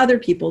deposits into other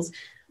people's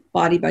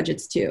body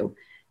budgets too.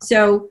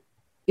 So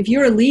if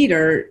you're a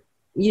leader,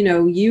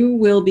 you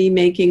will be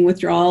making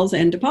withdrawals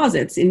and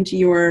deposits into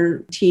your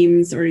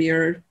teams or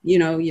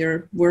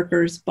your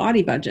workers'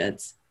 body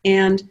budgets.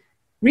 And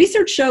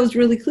research shows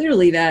really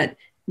clearly that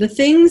the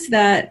things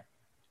that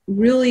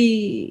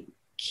really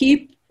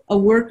keep a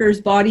worker's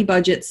body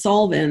budget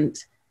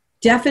solvent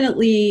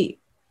definitely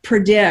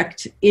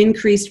predict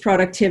increased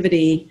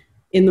productivity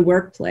in the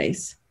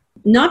workplace.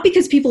 Not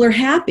because people are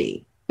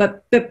happy,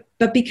 but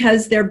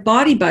because their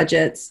body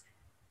budgets,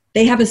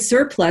 they have a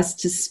surplus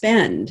to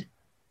spend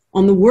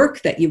on the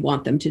work that you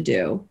want them to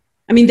do.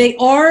 They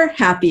are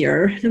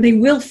happier and they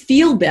will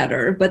feel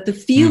better, but the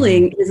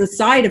feeling is a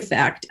side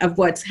effect of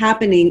what's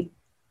happening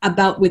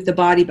with the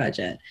body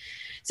budget.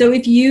 So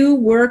if you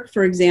work,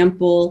 for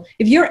example,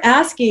 if you're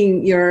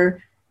asking your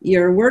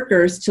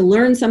workers to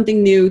learn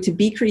something new, to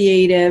be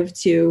creative,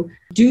 to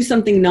do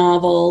something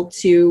novel,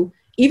 to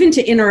even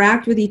to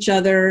interact with each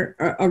other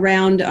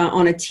around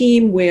on a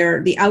team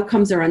where the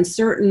outcomes are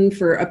uncertain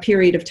for a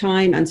period of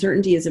time.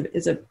 Uncertainty is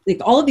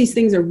like all of these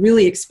things are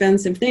really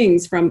expensive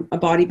things from a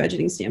body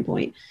budgeting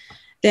standpoint.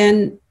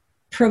 Then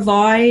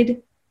provide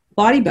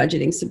body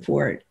budgeting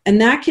support. And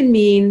that can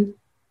mean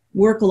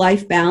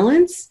work-life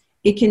balance.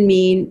 It can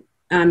mean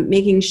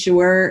making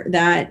sure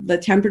that the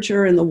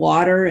temperature and the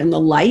water and the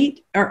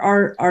light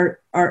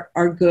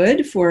are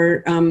good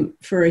for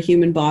a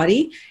human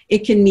body.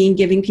 It can mean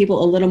giving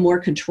people a little more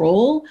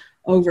control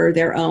over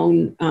their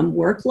own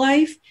work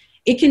life.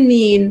 It can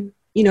mean,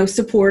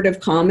 supportive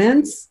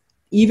comments,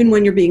 even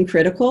when you're being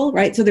critical,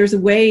 right? So there's a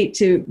way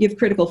to give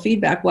critical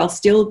feedback while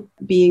still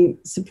being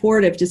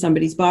supportive to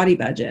somebody's body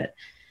budget.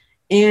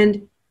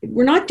 And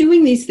we're not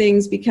doing these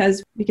things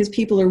because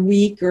people are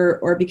weak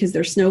or because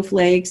they're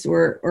snowflakes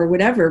or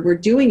whatever. We're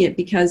doing it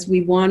because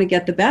we want to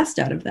get the best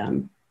out of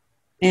them.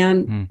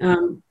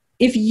 And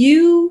if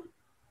you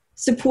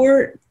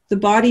support the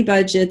body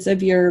budgets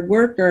of your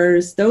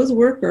workers, those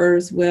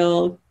workers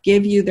will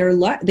give you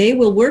they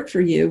will work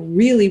for you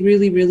really,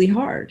 really, really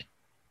hard.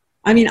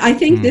 I mean, I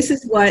think this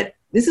is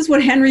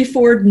what Henry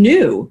Ford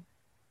knew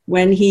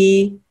when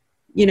he,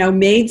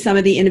 made some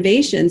of the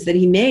innovations that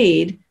he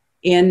made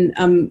in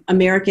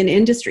American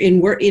industry,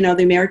 in work, the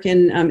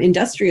American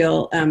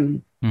industrial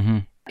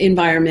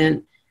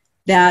environment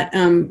that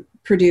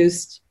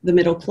produced the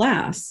middle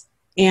class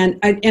and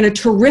a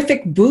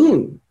terrific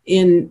boom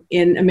in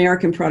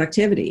American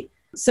productivity.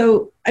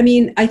 So, I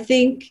mean, I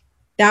think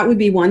that would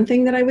be one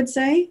thing that I would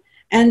say.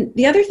 And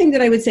the other thing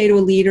that I would say to a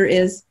leader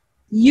is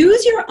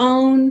use your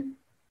own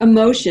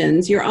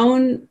emotions, your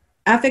own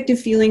affective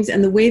feelings,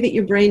 and the way that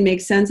your brain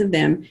makes sense of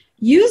them.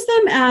 Use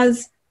them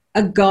as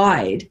a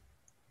guide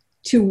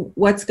to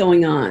what's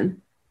going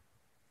on.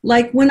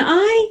 Like when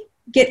I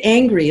get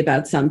angry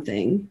about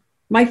something,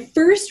 my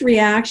first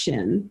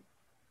reaction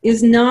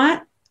is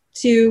not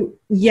to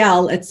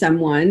yell at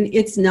someone.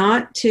 It's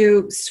not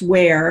to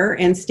swear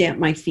and stamp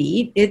my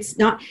feet.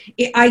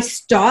 I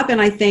stop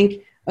and I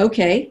think,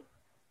 okay,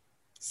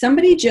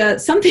 somebody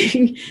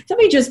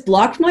just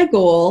blocked my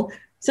goal.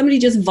 Somebody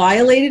just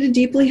violated a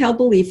deeply held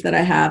belief that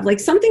I have. Like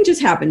something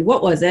just happened.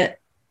 What was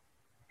it?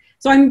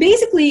 So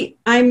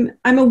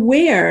I'm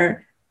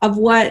aware of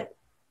what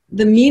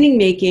the meaning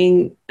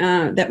making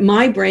that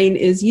my brain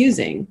is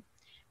using.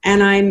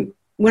 And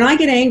when I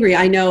get angry,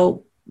 I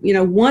know,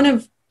 one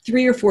of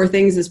 3 or 4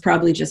 things has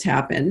probably just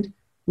happened.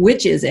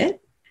 Which is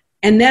it?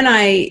 And then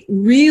I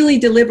really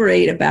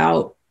deliberate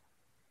about,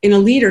 in a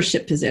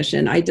leadership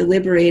position, I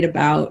deliberate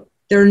about,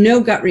 there are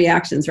no gut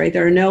reactions, right?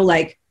 There are no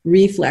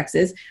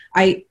reflexes.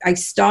 I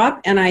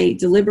stop and I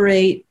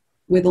deliberate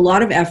with a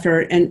lot of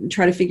effort and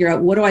try to figure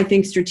out what do I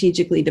think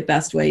strategically the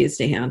best way is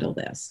to handle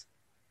this.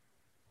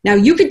 Now,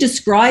 you could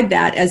describe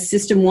that as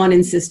system 1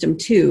 and system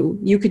 2.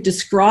 You could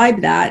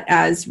describe that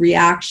as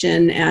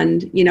reaction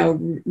and,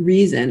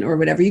 reason or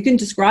whatever. You can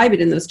describe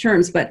it in those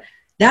terms, but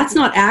that's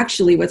not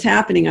actually what's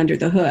happening under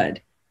the hood.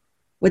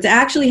 What's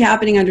actually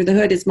happening under the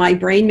hood is my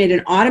brain made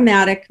an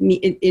automatic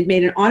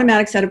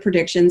set of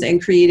predictions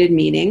and created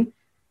meaning.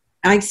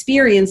 I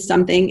experienced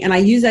something and I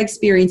used that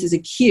experience as a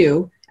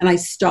cue and I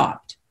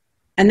stopped.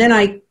 And then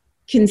I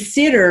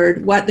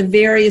considered what the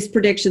various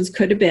predictions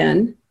could have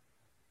been.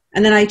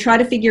 And then I try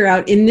to figure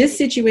out in this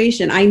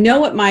situation, I know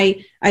what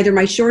either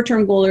my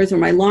short-term goal is or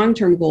my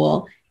long-term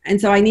goal. And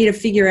so I need to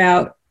figure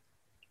out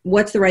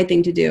what's the right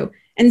thing to do.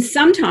 And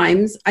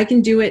sometimes I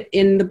can do it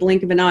in the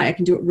blink of an eye. I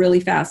can do it really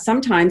fast.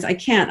 Sometimes I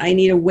can't. I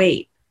need to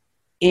wait.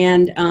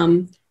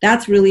 And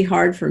that's really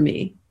hard for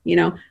me.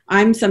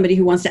 I'm somebody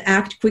who wants to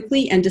act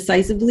quickly and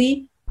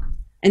decisively.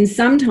 And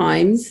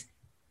sometimes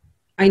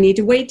I need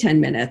to wait 10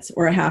 minutes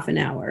or a half an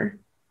hour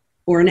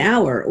or an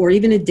hour or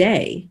even a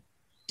day,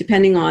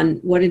 depending on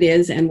what it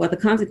is and what the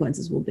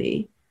consequences will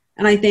be.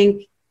 And I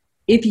think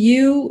if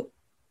you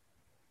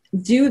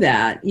do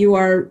that,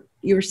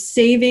 you're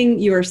saving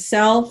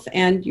yourself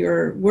and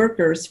your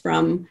workers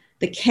from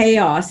the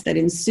chaos that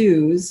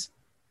ensues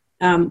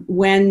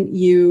when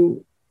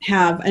you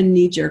have a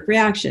knee-jerk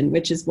reaction,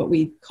 which is what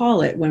we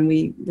call it when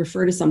we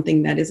refer to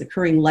something that is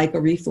occurring like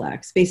a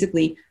reflex.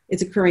 Basically,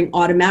 it's occurring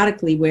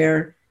automatically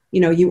where,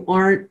 you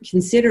aren't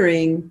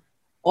considering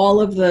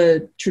all of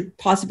the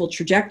possible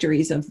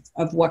trajectories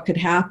of what could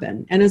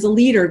happen. And as a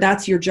leader,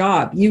 that's your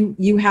job.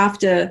 You have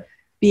to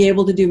be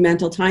able to do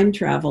mental time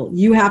travel.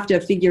 You have to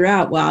figure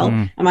out,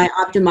 am I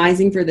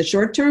optimizing for the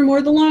short term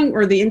or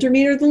the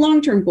intermediate or the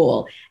long-term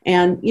goal?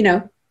 And,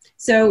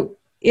 so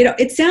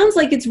it sounds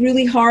like it's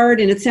really hard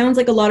and it sounds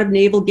like a lot of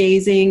navel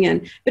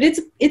gazing but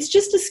it's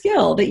just a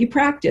skill that you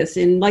practice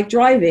in like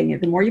driving.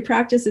 The more you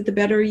practice it, the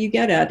better you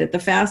get at it, the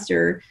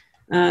faster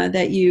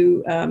that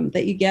you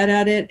get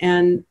at it.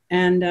 And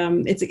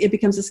it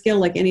becomes a skill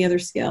like any other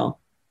skill.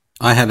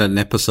 I had an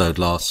episode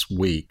last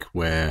week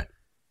where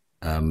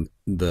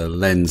the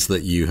lens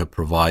that you have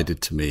provided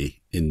to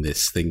me in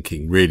this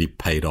thinking really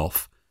paid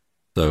off.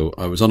 So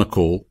I was on a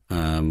call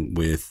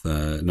with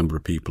a number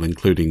of people,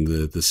 including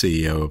the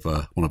CEO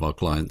of one of our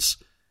clients.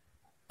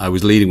 I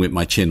was leading with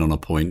my chin on a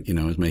point.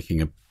 I was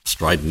making a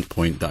strident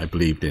point that I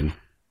believed in.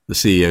 The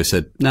CEO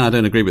said, "No, I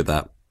don't agree with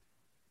that."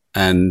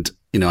 And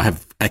I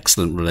have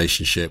excellent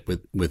relationship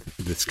with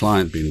this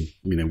client,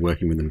 been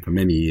working with them for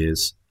many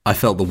years. I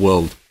felt the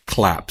world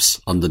collapse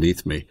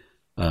underneath me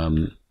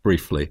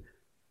briefly.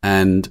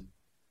 And,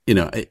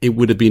 it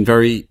would have been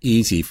very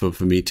easy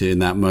for me to, in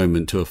that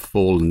moment, to have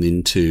fallen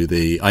into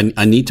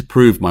I need to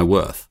prove my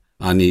worth.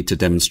 I need to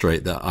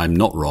demonstrate that I'm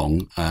not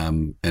wrong.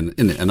 And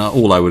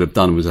all I would have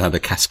done was had a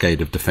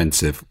cascade of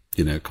defensive,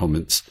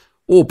 comments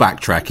or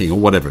backtracking or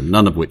whatever,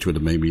 none of which would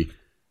have made me,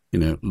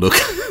 look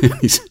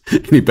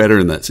any better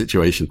in that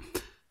situation.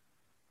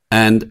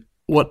 And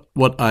what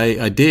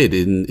I did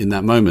in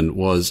that moment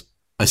was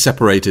I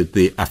separated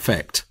the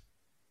affect,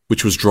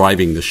 which was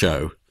driving the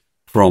show,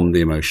 from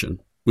the emotion,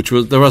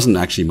 there wasn't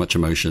actually much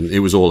emotion. It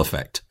was all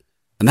affect.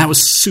 And that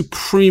was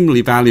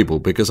supremely valuable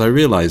because I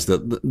realized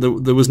that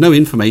there was no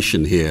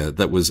information here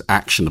that was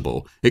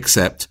actionable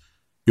except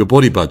your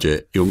body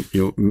budget,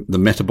 the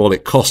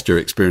metabolic cost you're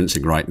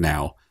experiencing right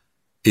now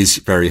is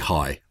very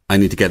high. I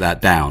need to get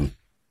that down.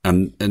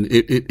 And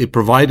it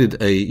provided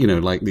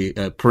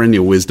the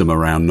perennial wisdom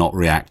around not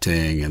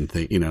reacting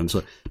and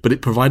so, but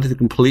it provided a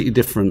completely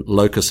different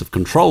locus of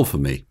control for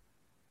me.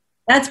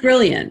 That's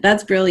brilliant.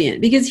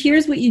 Because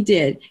here's what you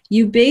did.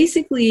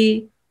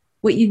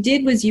 What you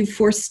did was you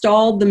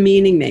forestalled the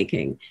meaning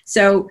making.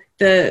 So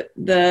the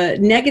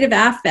negative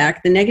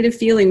affect, the negative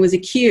feeling was a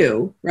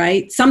cue,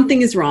 right?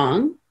 Something is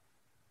wrong,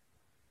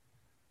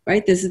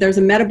 right? There's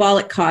a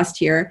metabolic cost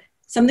here.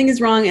 Something is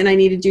wrong and I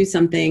need to do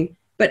something.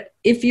 But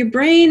if your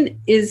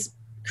brain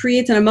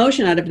creates an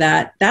emotion out of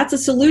that, that's a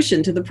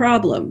solution to the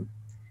problem.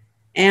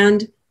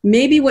 And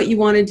maybe what you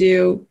want to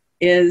do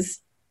is,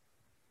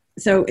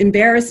 so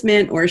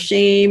embarrassment or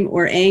shame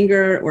or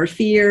anger or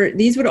fear,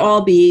 these would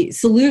all be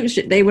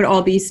they would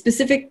all be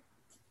specific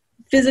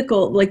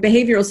physical, like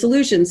behavioral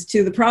solutions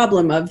to the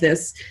problem of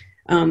this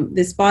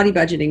body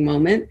budgeting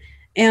moment.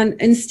 And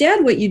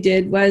instead what you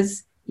did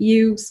was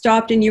you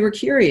stopped and you were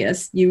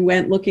curious. You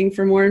went looking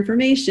for more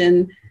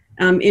information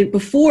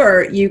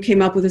before you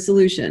came up with a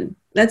solution.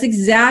 That's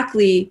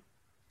exactly,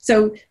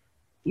 so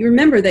you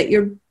remember that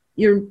your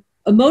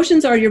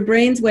emotions are your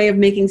brain's way of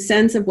making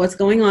sense of what's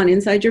going on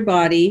inside your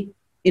body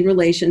in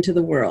relation to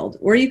the world.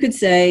 Or you could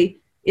say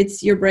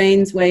it's your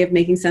brain's way of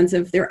making sense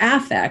of their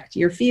affect,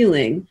 your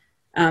feeling,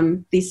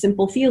 these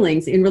simple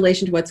feelings in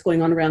relation to what's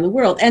going on around the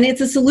world. And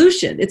it's a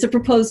solution. It's a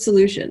proposed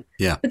solution.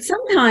 Yeah. But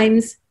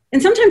sometimes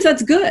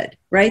that's good,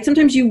 right?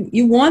 Sometimes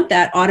you want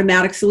that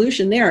automatic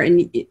solution there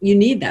and you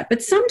need that.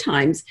 But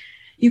sometimes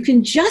you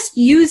can just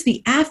use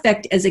the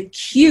affect as a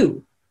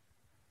cue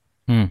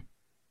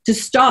to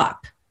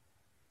stop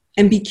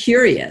and be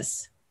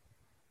curious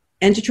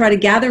and to try to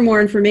gather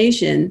more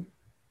information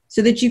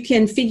so that you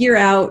can figure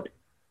out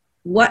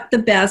what the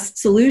best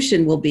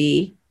solution will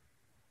be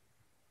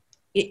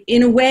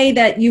in a way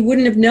that you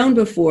wouldn't have known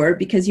before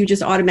because you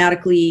just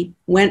automatically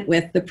went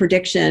with the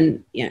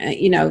prediction,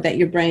 that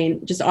your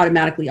brain just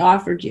automatically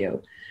offered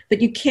you.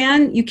 But you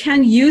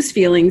can use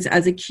feelings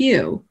as a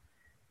cue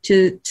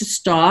to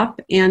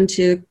stop and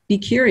to be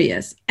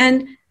curious.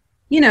 And,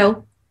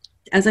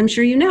 as I'm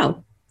sure you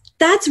know,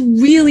 that's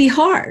really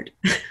hard.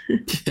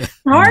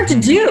 Hard to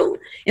do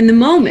in the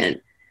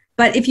moment.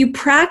 But if you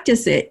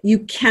practice it, you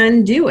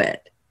can do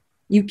it.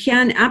 You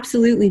can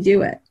absolutely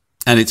do it.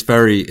 And it's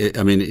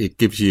it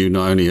gives you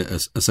not only a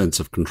sense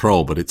of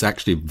control, but it's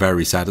actually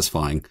very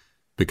satisfying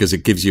because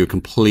it gives you a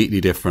completely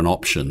different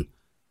option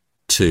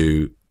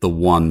to the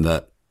one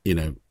that,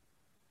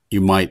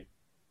 you might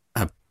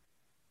have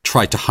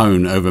tried to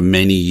hone over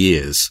many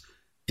years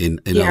in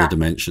other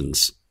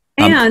dimensions.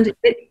 And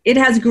it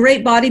has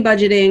great body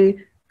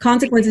budgeting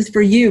consequences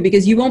for you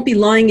because you won't be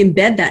lying in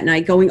bed that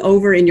night going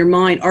over in your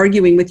mind,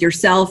 arguing with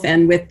yourself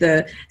and with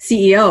the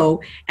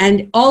CEO.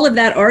 And all of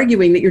that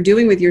arguing that you're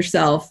doing with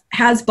yourself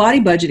has body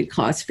budgeting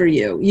costs for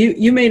you.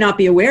 You may not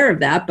be aware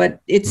of that,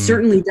 but it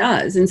certainly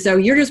does. And so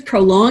you're just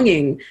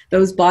prolonging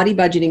those body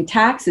budgeting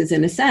taxes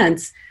in a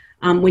sense.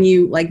 When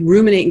you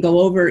ruminate and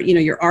go over,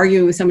 you're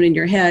arguing with someone in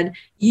your head,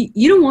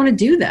 you don't want to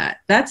do that.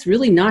 That's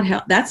really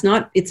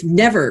it's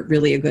never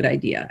really a good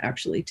idea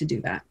actually to do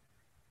that.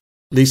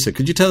 Lisa,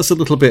 could you tell us a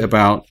little bit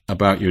about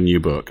your new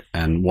book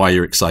and why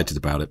you're excited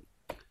about it?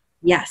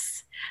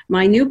 Yes.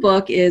 My new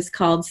book is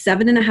called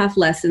 7.5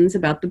 Lessons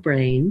About the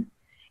Brain.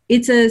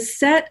 It's a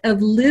set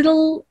of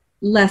little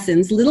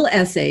lessons, little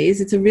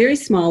essays. It's a very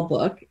small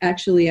book.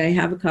 Actually, I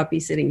have a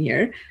copy sitting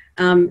here.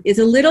 It's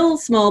a little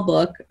small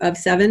book of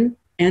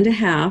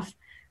 7.5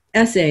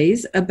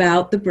 essays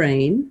about the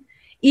brain.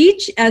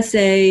 Each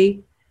essay,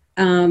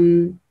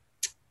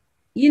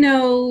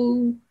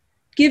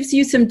 gives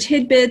you some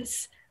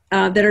tidbits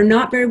that are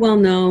not very well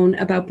known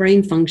about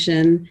brain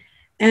function.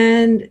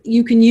 And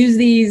you can use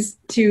these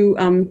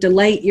to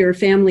delight your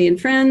family and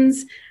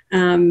friends,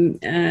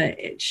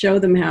 show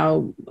them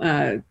how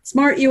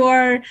smart you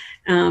are.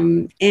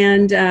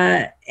 And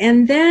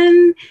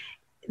then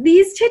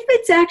these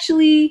tidbits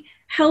actually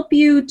help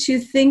you to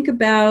think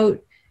about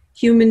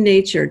human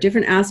nature,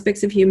 different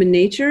aspects of human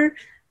nature,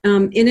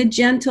 in a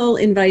gentle,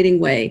 inviting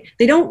way.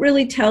 They don't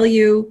really tell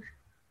you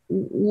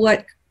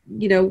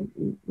they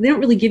don't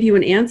really give you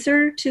an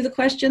answer to the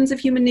questions of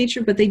human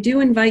nature, but they do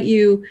invite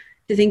you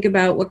to think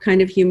about what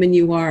kind of human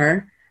you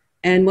are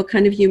and what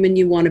kind of human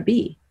you want to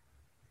be.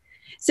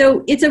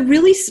 So it's a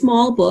really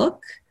small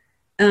book.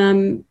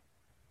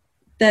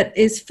 that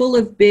is full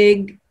of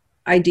big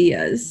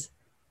ideas.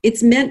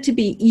 It's meant to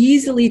be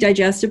easily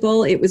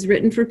digestible. It was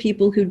written for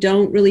people who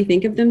don't really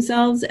think of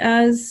themselves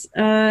as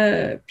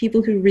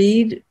people who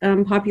read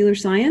popular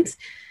science.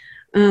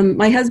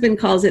 My husband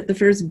calls it the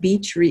first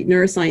beach read,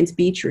 neuroscience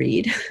beach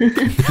read,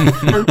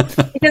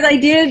 because I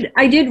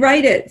did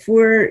write it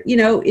for,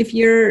 if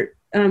you're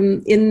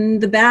in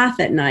the bath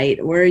at night,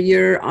 or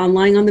you're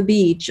lying on the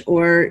beach,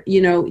 or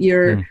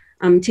you're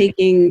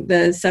taking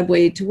the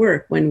subway to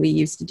work when we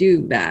used to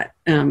do that.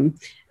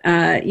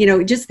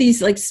 Just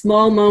these like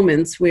small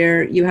moments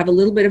where you have a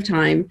little bit of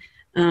time.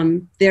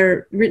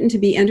 They're written to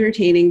be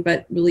entertaining,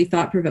 but really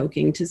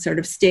thought-provoking, to sort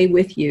of stay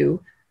with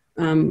you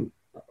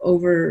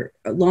over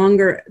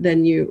longer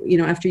than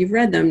after you've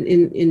read them,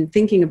 in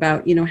thinking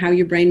about, how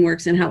your brain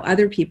works and how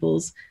other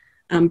people's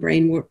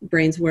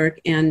brains work,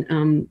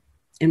 and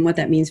what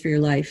that means for your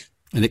life.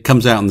 And it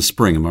comes out in the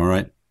spring, am I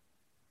right?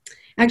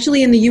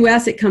 Actually, in the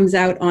U.S., it comes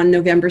out on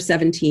November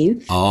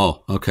 17th.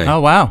 Oh, okay.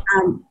 Oh, wow.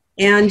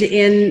 And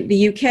in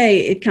the UK,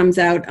 it comes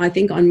out, I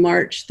think, on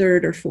March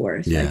 3rd or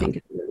 4th. Yeah. I think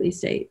is the release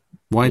date.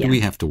 Why do we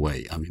have to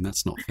wait? I mean,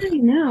 that's not fair. I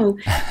know.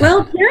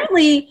 Well,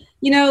 apparently,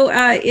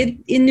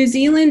 in New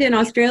Zealand and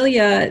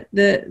Australia,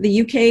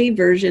 the UK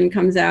version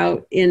comes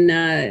out in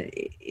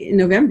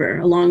November,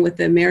 along with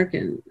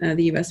the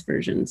US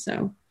version.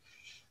 So,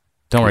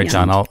 don't worry,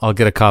 John. I'll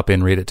get a copy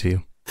and read it to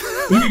you.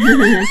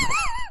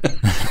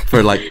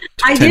 For like,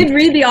 I did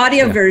read the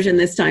audio version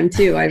this time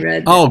too. I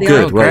read. Oh,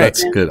 good. Well,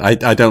 that's good.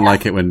 I don't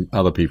like it when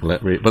other people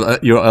read,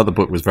 but your other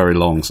book was very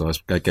long, so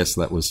I guess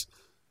that was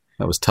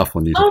tough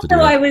on you to do.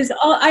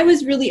 I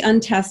was really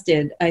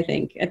untested, I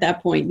think, at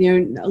that point.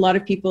 A lot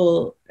of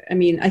people. I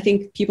mean, I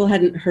think people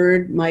hadn't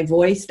heard my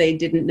voice; they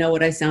didn't know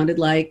what I sounded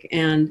like,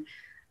 and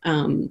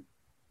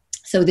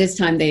so this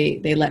time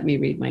they let me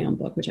read my own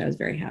book, which I was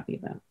very happy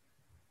about.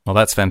 Well,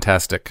 that's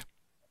fantastic.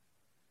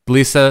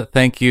 Lisa,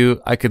 thank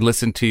you. I could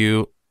listen to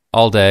you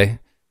all day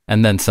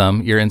and then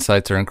some. Your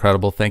insights are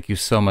incredible. Thank you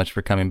so much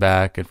for coming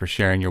back and for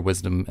sharing your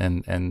wisdom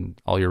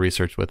and all your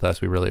research with us.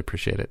 We really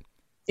appreciate it.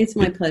 It's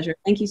my pleasure.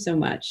 Thank you so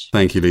much.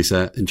 Thank you,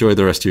 Lisa. Enjoy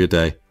the rest of your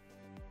day.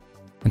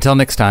 Until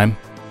next time,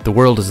 the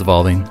world is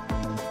evolving.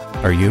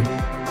 Are you?